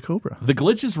doing to Cobra. The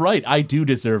glitch is right. I do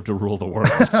deserve to rule the world.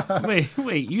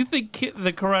 Wait, you think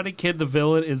the Karate Kid, the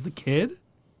villain, is the kid?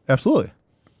 Absolutely.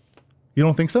 You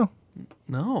don't think so?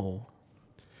 No.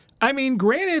 I mean,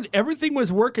 granted, everything was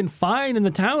working fine in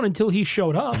the town until he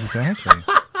showed up. Exactly.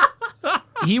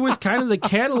 He was kind of the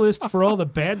catalyst for all the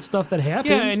bad stuff that happened.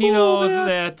 Yeah, and you know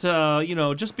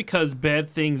that just because bad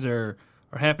things are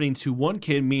happening to one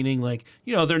kid, meaning like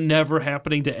they're never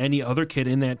happening to any other kid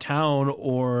in that town,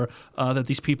 or that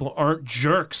these people aren't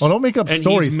jerks. Well, don't make up and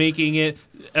stories. He's making it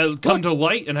come to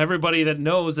light, and everybody that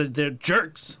knows that they're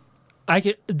jerks.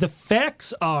 The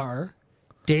facts are,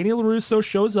 Daniel LaRusso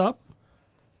shows up,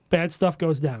 bad stuff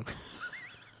goes down.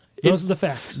 Those are the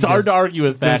facts. It's hard to argue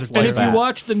with facts And like if that. you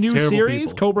watch the new Terrible series,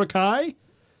 people. Cobra Kai,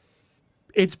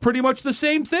 it's pretty much the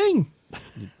same thing.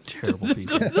 Terrible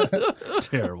people.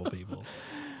 Terrible people.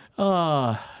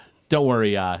 Don't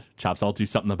worry, Chops. I'll do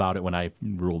something about it when I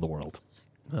rule the world.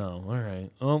 Oh, all right.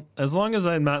 Well, as long as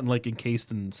I'm not like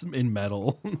encased in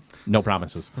metal. No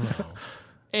promises.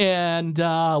 And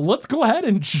let's go ahead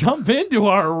and jump into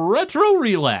our retro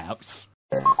relapse.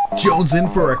 Jones in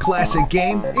for a classic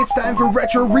game? It's time for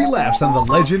Retro Relapse on the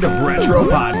Legend of Retro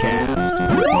podcast.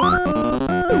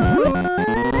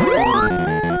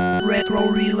 Retro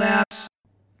Relapse.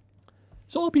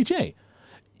 So, LPJ,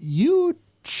 you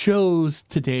chose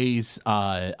today's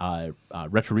retro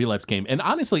relapse game, and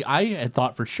honestly, I had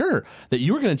thought for sure that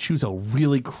you were going to choose a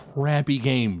really crappy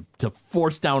game to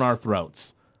force down our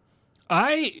throats.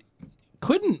 I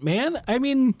couldn't, man. I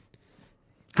mean,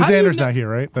 Because Xander's not here,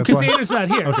 right? That's because why. Xander's not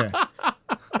here. Okay.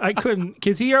 I couldn't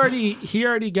because he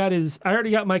already got his. I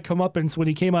already got my comeuppance when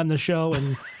he came on the show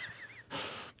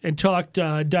and talked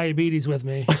diabetes with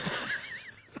me.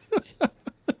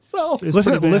 So It's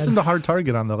pretty bad. Listen to Hard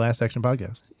Target on the Last Action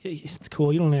podcast. It's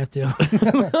cool. You don't have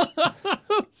to.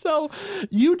 So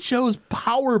you chose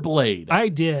Power Blade. I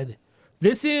did.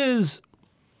 This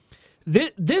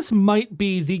might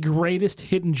be the greatest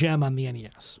hidden gem on the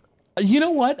NES. You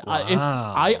know what?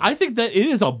 I think that it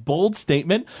is a bold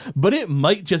statement, but it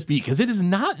might just be because it is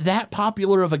not that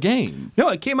popular of a game. No,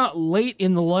 it came out late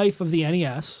in the life of the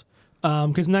NES.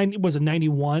 Because was it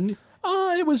 91?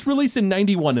 It was released in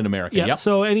 91 in America. Yeah. Yep.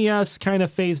 So NES kind of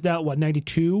phased out. What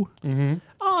 92?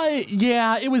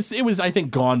 Yeah, it was I think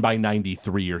gone by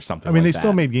 93 or something. I mean, like they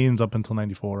still that. made games up until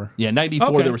 94. Yeah, 94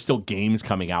 Okay. there were still games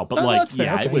coming out, but Oh, like that's fair.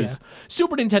 yeah, Okay, it was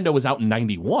Super Nintendo was out in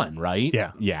 91, right?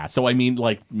 Yeah. Yeah, so I mean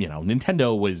like,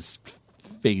 Nintendo was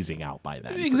phasing out by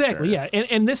then. for Exactly. sure. Yeah.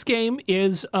 And this game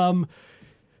is.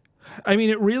 I mean,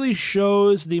 it really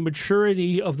shows the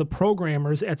maturity of the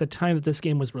programmers at the time that this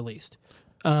game was released.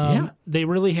 They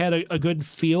really had a good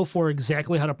feel for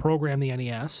exactly how to program the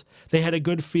NES. They had a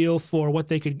good feel for what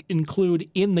they could include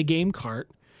in the game cart,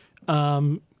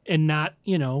 and not,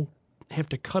 have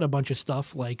to cut a bunch of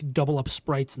stuff like double up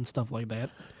sprites and stuff like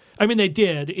that. I mean, they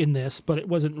did in this, but it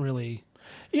wasn't really.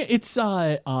 Yeah,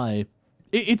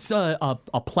 It's a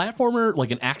platformer,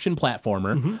 like an action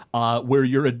platformer, where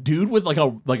you're a dude with like a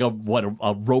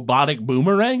robotic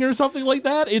boomerang or something like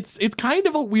that. It's kind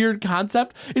of a weird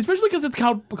concept, especially because it's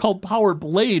called Power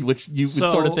Blade, which you would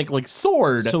sort of think like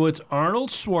sword. So it's Arnold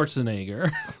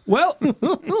Schwarzenegger. Well,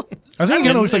 I think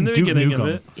it looks like the Duke beginning of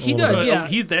Nukem. it. He does, But,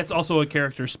 yeah. That's also a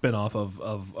character spin-off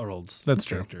of Arnold's. That's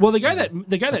true. character. well, the guy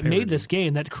that made this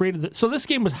game, that created so this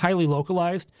game was highly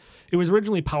localized. It was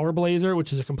originally Power Blazer,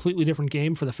 which is a completely different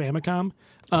game for the Famicom,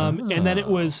 and then it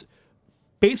was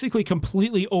basically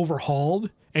completely overhauled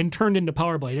and turned into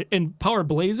Power Blade. And Power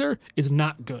Blazer is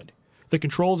not good. The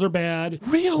controls are bad.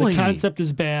 Really? The concept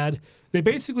is bad. They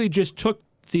basically just took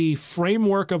the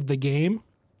framework of the game,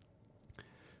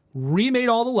 remade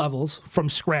all the levels from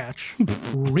scratch,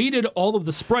 redid all of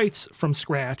the sprites from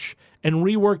scratch, and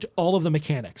reworked all of the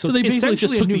mechanics. So it's they basically just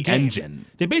essentially a took new the game. engine.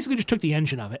 They basically just took the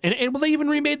engine of it. And well, they even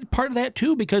remade part of that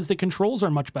too because the controls are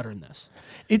much better in this.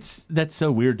 That's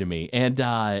so weird to me, and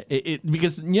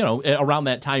because around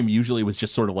that time usually it was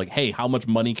just sort of like, hey, how much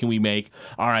money can we make?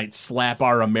 All right, slap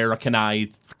our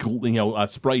Americanized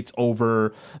sprites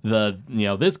over the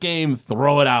this game,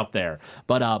 throw it out there.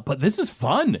 But this is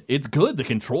fun. It's good. The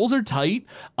controls are tight.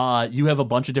 You have a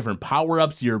bunch of different power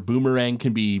ups. Your boomerang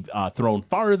can be thrown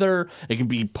farther. It can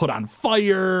be put on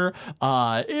fire.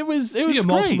 It was You get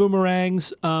multiple great.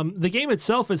 boomerangs. The game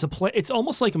itself is it's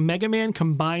almost like Mega Man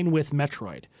combined with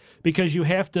Metroid because you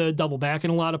have to double back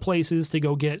in a lot of places to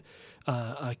go get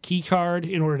a key card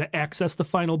in order to access the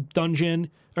final dungeon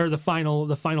or the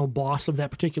final boss of that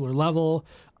particular level.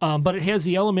 But it has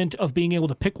the element of being able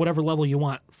to pick whatever level you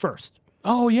want first.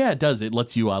 Oh yeah, it does. It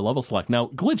lets you level select. Now,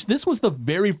 Glitch, this was the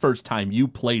very first time you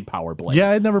played Power Blade.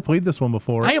 Yeah, I'd never played this one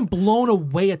before. I am blown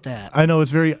away at that. I know it's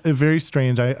very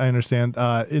strange. I understand.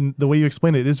 In the way you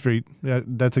explain it is very.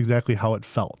 That's exactly how it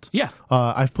felt. Yeah.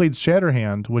 I've played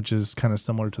Shatterhand, which is kind of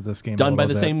similar to this game. Done a by little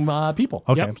the bit. same people.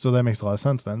 Okay, Yep. so that makes a lot of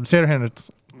sense then. Shatterhand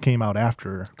came out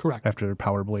after Correct. after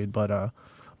Power Blade, but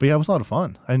yeah, it was a lot of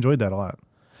fun. I enjoyed that a lot,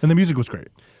 and the music was great.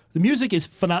 The music is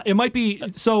phenomenal. It might be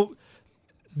so.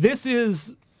 This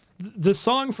is the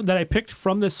song that I picked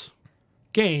from this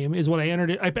game is what I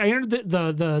entered. I entered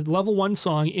the level 1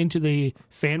 song into the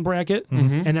fan bracket,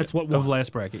 and that's what of won.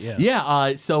 last bracket, yeah.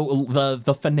 Yeah, so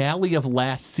the finale of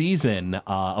last season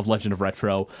of Legend of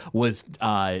Retro was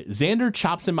Xander,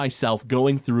 Chops, and myself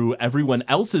going through everyone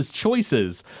else's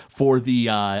choices for the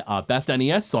best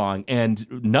NES song, and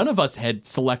none of us had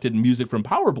selected music from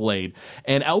Power Blade,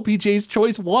 and LPJ's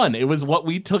choice won. It was what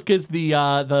we took as the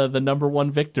number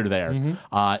one victor there.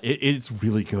 It's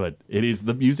really good. It is.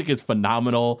 The music is phenomenal.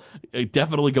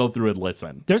 Definitely go through and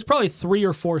listen. There's probably 3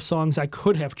 or 4 songs I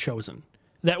could have chosen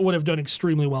that would have done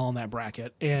extremely well in that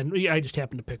bracket, and I just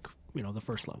happened to pick the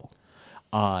first level.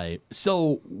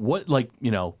 So what,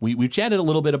 we chatted a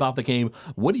little bit about the game.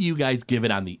 What do you guys give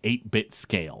it on the 8-bit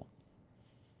scale?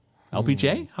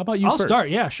 LPJ, how about you I'll first? start.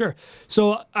 Yeah, sure.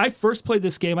 So I first played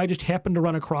this game. I just happened to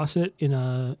run across it in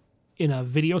a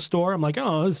video store. I'm like,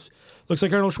 oh, this looks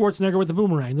like Arnold Schwarzenegger with the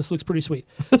boomerang. This looks pretty sweet.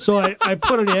 So I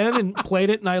put it in and played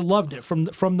it, and I loved it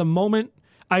from the moment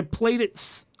I played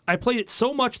it. I played it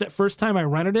so much that first time I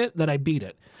rented it that I beat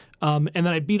it. And then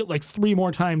I beat it like 3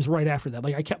 more times right after that.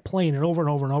 Like I kept playing it over and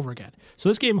over and over again. So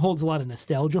this game holds a lot of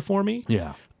nostalgia for me.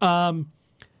 Yeah.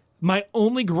 My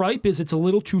only gripe is it's a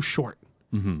little too short.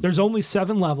 There's only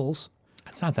 7 levels.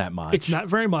 It's not that much. It's not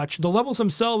very much. The levels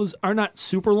themselves are not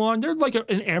super long. They're like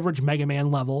an average Mega Man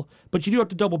level, but you do have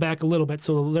to double back a little bit,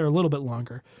 so they're a little bit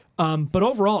longer. But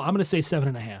overall, I'm going to say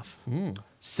 7.5.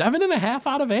 7.5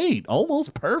 out of 8.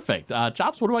 Almost perfect.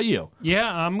 Chops, what about you? Yeah,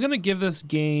 I'm going to give this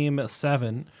game a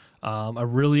 7. I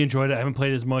really enjoyed it. I haven't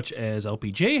played as much as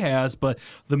LPJ has, but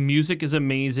the music is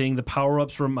amazing. The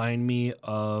power-ups remind me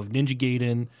of Ninja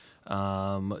Gaiden.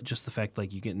 Just the fact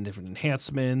like you get different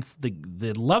enhancements,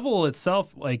 the level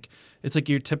itself, like it's like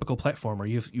your typical platformer.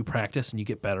 You practice and you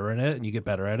get better in it, and you get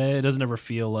better at it. It doesn't ever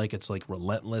feel like it's like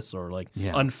relentless or like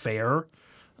unfair.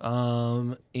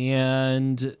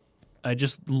 And I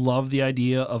just love the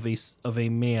idea of a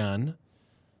man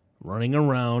running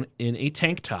around in a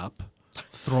tank top,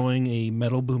 throwing a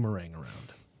metal boomerang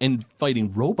around. And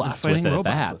fighting robots with it.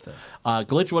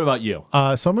 Glitch, what about you?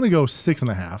 So I'm going to go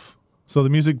 6.5. So the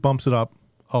music bumps it up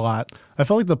a lot. I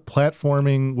felt like the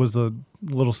platforming was a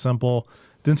little simple.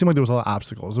 Didn't seem like there was a lot of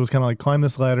obstacles. It was kind of like climb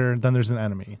this ladder, then there's an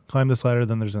enemy. Climb this ladder,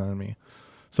 then there's an enemy.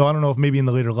 So I don't know if maybe in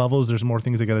the later levels there's more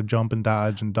things they got to jump and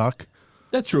dodge and duck.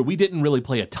 That's true. We didn't really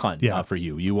play a ton for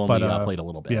you. You only played a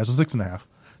little bit. Yeah, so 6.5.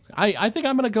 I think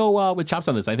I'm going to go with Chops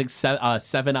on this. I think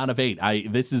 7 out of 8.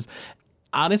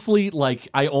 honestly, like,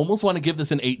 I almost want to give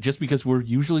this an 8 just because we're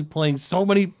usually playing so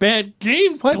many bad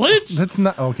games, What? Glitch. That's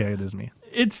not okay. It is me.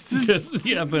 It's just,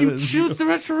 Yeah, but you choose the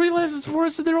retro relapses for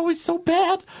us, and they're always so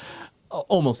bad.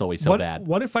 Almost always so bad.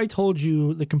 What if I told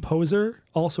you the composer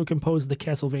also composed the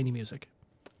Castlevania music?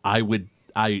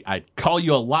 I'd call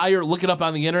you a liar, look it up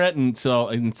on the internet, and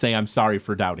say I'm sorry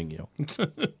for doubting you.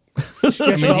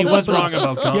 I mean, he was wrong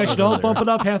about You Gauntlet guys should all earlier. bump it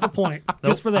up half a point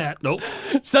just for that. Nope.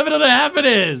 7.5 it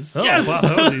is. Oh, yes. Wow,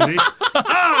 that was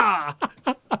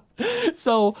easy.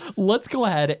 So let's go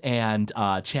ahead and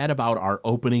chat about our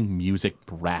opening music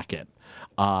bracket.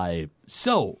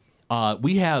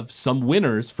 We have some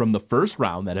winners from the first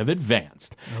round that have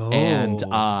advanced, and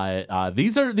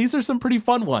these are some pretty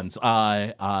fun ones.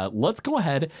 Let's go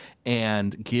ahead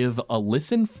and give a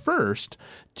listen first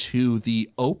to the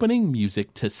opening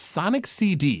music to Sonic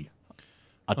CD,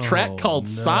 a track called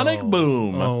Sonic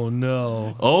Boom. Oh,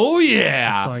 no. Oh This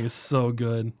yeah! song is so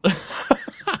good.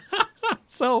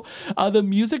 So the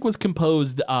music was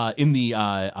composed in the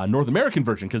North American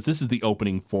version, because this is the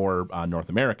opening for North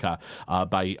America,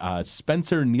 by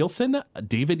Spencer Nielsen,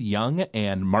 David Young,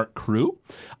 and Mark Crew.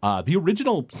 The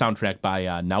original soundtrack by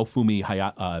Naofumi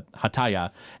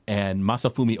Hataya and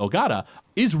Masafumi Ogata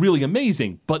is really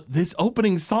amazing, but this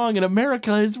opening song in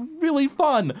America is really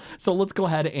fun. So let's go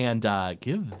ahead and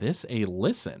give this a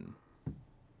listen.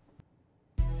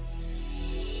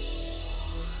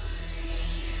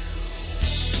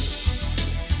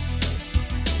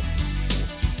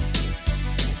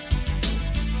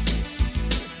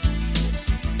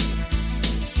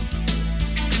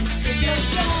 If you're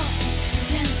strong, you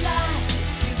can fly,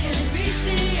 you can reach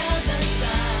the other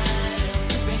side of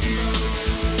the rainbow.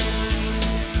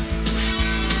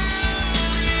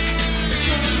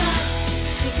 Turn right,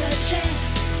 take a chance,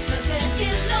 'cause there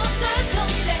is no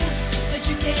circumstance that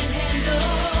you can't handle.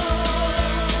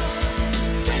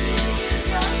 When you use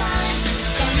your mind,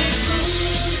 Sonic Boom,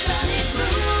 Sonic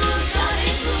Boom,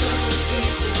 Sonic Boom,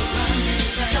 keeps you running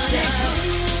faster. Sonic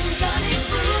Boom, Sonic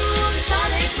Boom,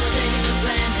 Sonic Boom, save the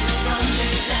planet from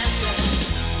disaster.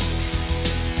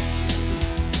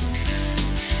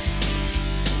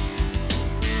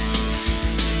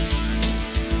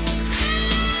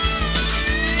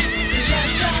 Through the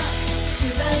dark to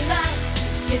the light,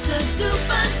 it's a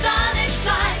supersonic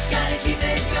flight. Gotta keep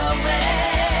it going.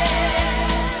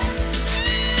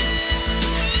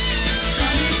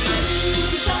 Sonic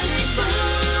Boom, Sonic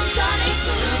Boom, Sonic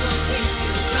Boom, keeps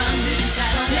you running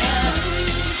faster.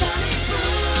 Sonic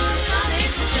Boom, Sonic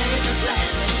Boom, save the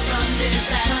planet from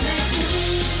disaster.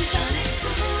 Sonic Boom, Sonic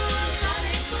Boom,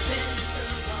 Sonic Boom, spin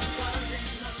through the world in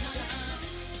motion.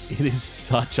 It is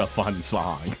such a fun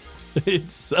song.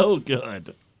 It's so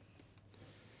good.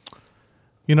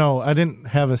 You know, I didn't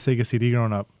have a Sega CD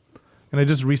growing up, and I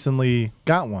just recently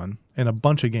got one in a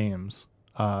bunch of games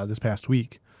this past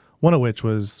week, one of which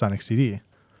was Sonic CD.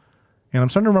 And I'm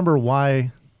starting to remember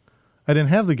why I didn't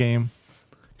have the game,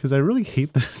 because I really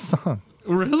hate this song.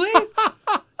 Really?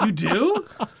 You do?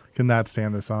 Cannot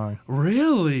stand the song.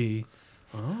 Really?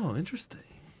 Oh, interesting.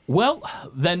 Well,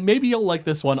 then maybe you'll like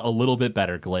this one a little bit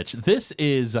better, Glitch. This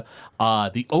is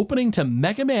the opening to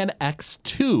Mega Man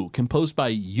X2, composed by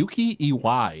Yuki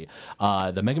Iwai.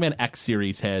 The Mega Man X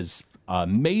series has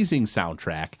amazing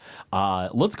soundtrack.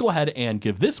 Let's go ahead and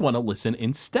give this one a listen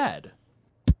instead.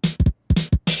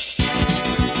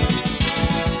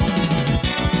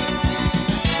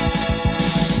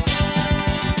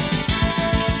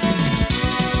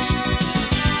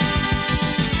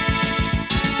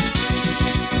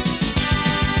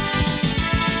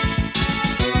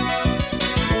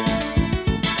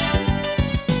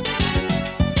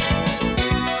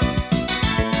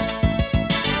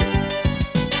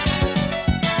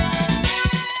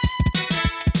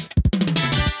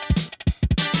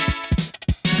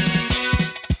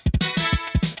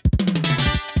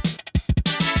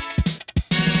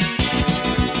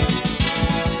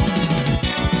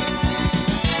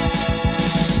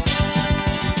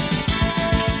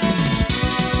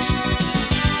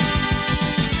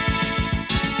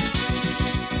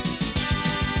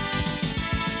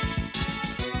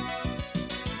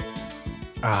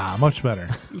 Much better.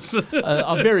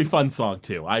 A very fun song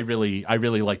too. I really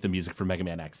like the music for Mega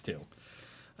Man X2.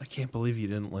 I can't believe you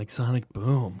didn't like Sonic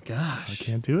Boom. Gosh. I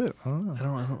can't do it. I don't know.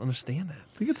 I don't understand it.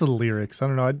 I think it's the lyrics. I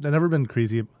don't know. I've never been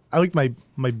crazy. I like my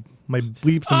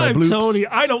bleeps and my I'm bloops. Tony.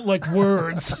 I don't like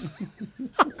words.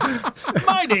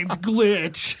 My name's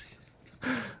Glitch.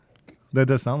 That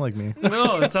does sound like me.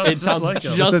 No, it sounds It sounds like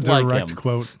him. just That's a like direct him.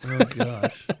 quote. Oh,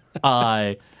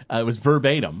 gosh. It was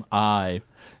verbatim.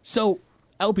 So,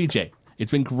 LBJ, it's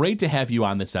been great to have you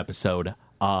on this episode.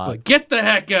 But get the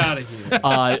heck out of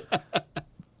here.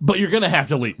 But you're going to have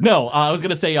to leave. No, I was going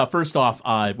to say, first off,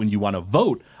 when you want to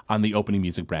vote on the opening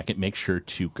music bracket, make sure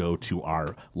to go to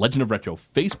our Legend of Retro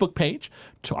Facebook page,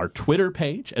 to our Twitter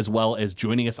page, as well as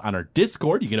joining us on our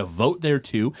Discord. You get a vote there,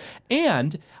 too.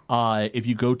 And if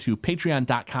you go to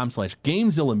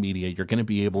patreon.com/Gamezilla Media, you're going to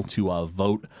be able to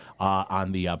vote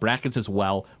on the brackets as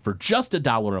well for just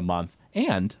 $1 a month.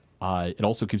 And it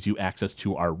also gives you access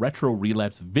to our Retro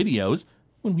Relapse videos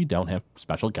when we don't have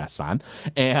special guests on.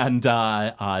 And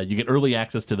you get early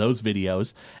access to those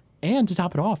videos. And to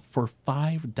top it off, for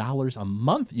 $5 a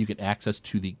month, you get access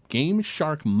to the Game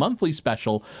Shark monthly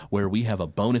special, where we have a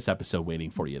bonus episode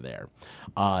waiting for you there.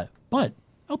 But,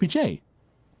 LPJ,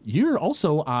 you're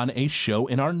also on a show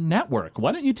in our network.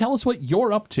 Why don't you tell us what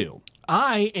you're up to?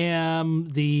 I am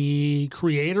the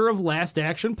creator of Last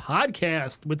Action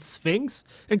Podcast with Sphinx,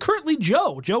 and currently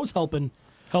Joe. Joe's helping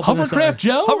us Hovercraft out.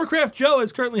 Joe? Hovercraft Joe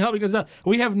is currently helping us out.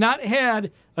 We have not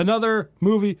had another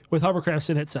movie with hovercrafts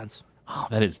in it since. Oh,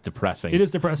 that is depressing. It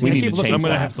is depressing. We I need keep to looking- change I'm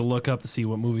going to that. have to look up to see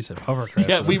what movies have hovercraft.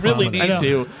 Yeah, we really prominent. need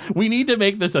to. We need to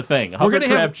make this a thing.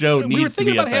 Hovercraft Joe needs to be a thing. We were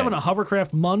thinking about having a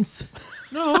hovercraft month.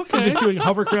 No, okay. Just doing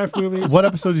hovercraft movies. What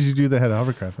episode did you do that had a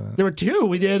hovercraft in it? There were two.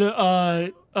 We did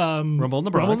Rumble in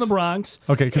the Bronx. Rumble in the Bronx.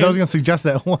 Okay, because I was going to suggest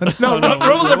that one. No,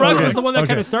 Rumble in the Bronx Okay, was the one that okay.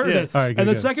 kind of started Yes. it. All right, good, and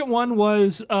the good. second one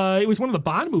was it was one of the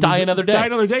Bond movies. Die Another Day. Die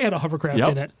Another Day had a hovercraft Yep.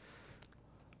 in it.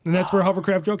 And that's where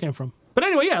Hovercraft Joe came from. But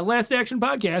anyway, yeah, Last Action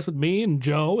Podcast with me and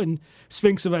Joe and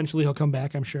Sphinx. Eventually he'll come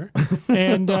back, I'm sure.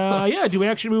 And yeah, do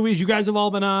action movies. You guys have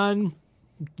all been on.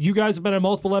 You guys have been on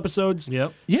multiple episodes.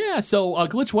 Yep. Yeah, so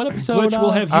Glitch, what episode? Glitch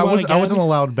will have you I on again. wasn't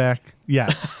allowed back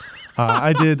yet.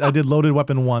 I did Loaded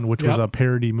Weapon 1, which was Yep. a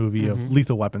parody movie of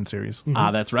Lethal Weapon series.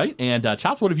 That's right. And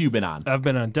Chops, what have you been on? I've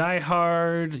been on Die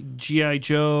Hard, G.I.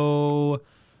 Joe.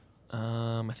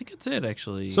 I think that's it,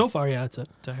 actually. So far, yeah, that's it.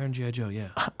 Die Hard and G.I. Joe, yeah.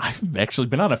 I've actually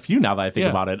been on a few now that I think Yeah.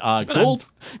 about it.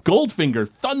 Goldfinger,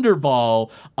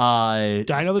 Thunderball,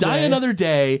 Die Another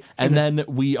Day, and then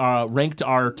we ranked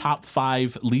our top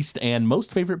 5 least and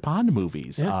most favorite Bond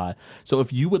movies. Yeah. So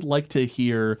if you would like to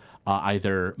hear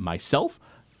either myself,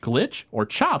 Glitch, or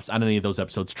Chops on any of those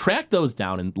episodes, track those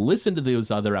down and listen to those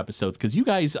other episodes, because you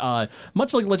guys,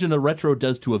 much like Legend of Retro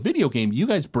does to a video game, you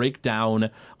guys break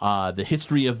down the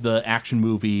history of the action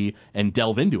movie and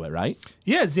delve into it, right?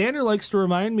 Yeah, Xander likes to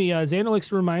remind me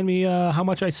how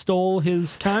much I stole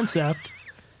his concept.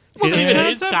 Well, His his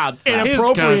concept? concept.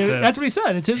 Inappropriate. concept. That's what he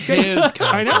said. It's his His concept.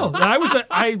 I know.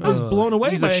 I was blown away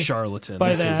He's by a charlatan.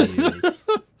 by That's what he is.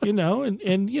 you know,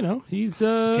 and you know, he's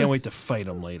Can't wait to fight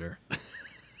him later.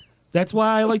 that's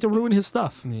why I like to ruin his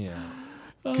stuff. Yeah.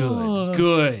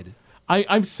 Good.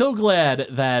 I'm so glad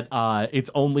that it's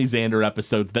only Xander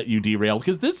episodes that you derail,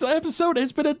 because this episode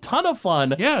has been a ton of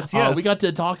fun. Yes. We got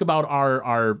to talk about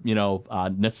our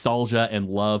nostalgia and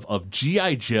love of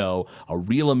G.I. Joe, a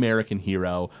real American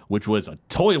hero, which was a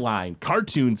toy line,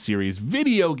 cartoon series,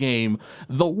 video game,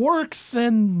 the works,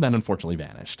 and then unfortunately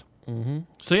vanished.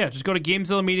 So yeah, just go to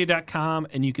GameZillaMedia.com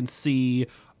and you can see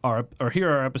or hear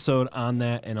our episode on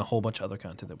that and a whole bunch of other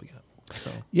content that we got. So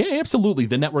Yeah, absolutely.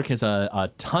 The network has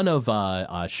a ton of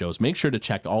shows. Make sure to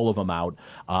check all of them out,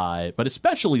 but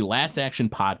especially Last Action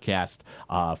Podcast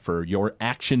for your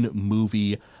action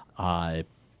movie,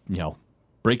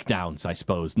 breakdowns, I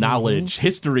suppose, knowledge,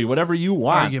 history, whatever you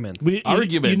want. arguments.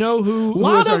 Arguments. You know who?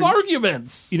 Lot is of our,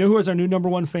 arguments. You know who is our new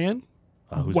 #1 fan?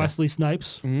 Who's Wesley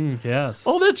Snipes. yes.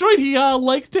 Oh, that's right. He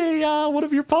liked one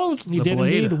of your posts. He The did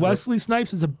Blade. indeed. Wesley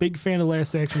Snipes is a big fan of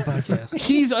Last Action Podcast.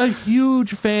 He's a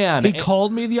huge fan. He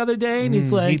called me the other day and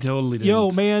he's like, he totally didn't. "Yo,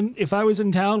 man, if I was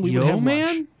in town, we would Yo, have man?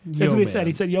 lunch." That's Yo, what he man. said.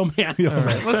 He said, "Yo, man." All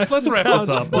right, let's wrap this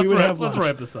up. We Let's would wrap, have let's lunch.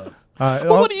 wrap this up.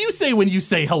 Well, what do you say when you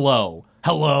say hello?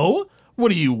 Hello?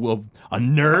 What are you, a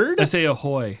nerd? I say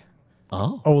ahoy,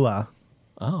 Hola.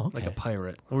 Oh, okay. like a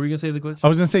pirate. What were you gonna say, the glitch? I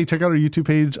was going to say, check out our YouTube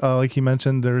page. Like he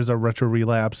mentioned, there's a Retro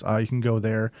Relapse. You can go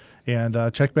there and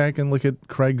check back and look at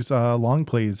Craig's long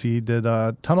plays. He did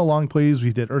a ton of long plays.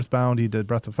 We did Earthbound. He did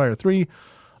Breath of Fire 3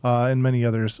 and many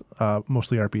others,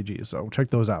 mostly RPGs. So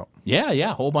check those out. Yeah, a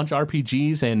whole bunch of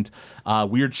RPGs and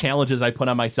weird challenges I put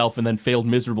on myself and then failed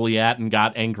miserably at and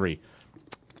got angry.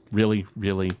 Really,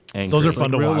 really angry. Those are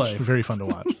fun to real watch. life. Very fun to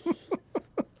watch.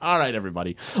 All right,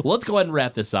 everybody. Let's go ahead and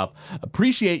wrap this up.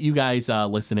 Appreciate you guys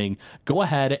listening. Go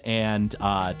ahead and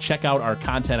check out our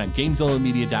content on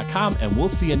GameZillaMedia.com, and we'll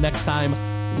see you next time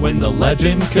when the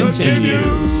legend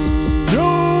continues.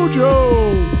 JoJo!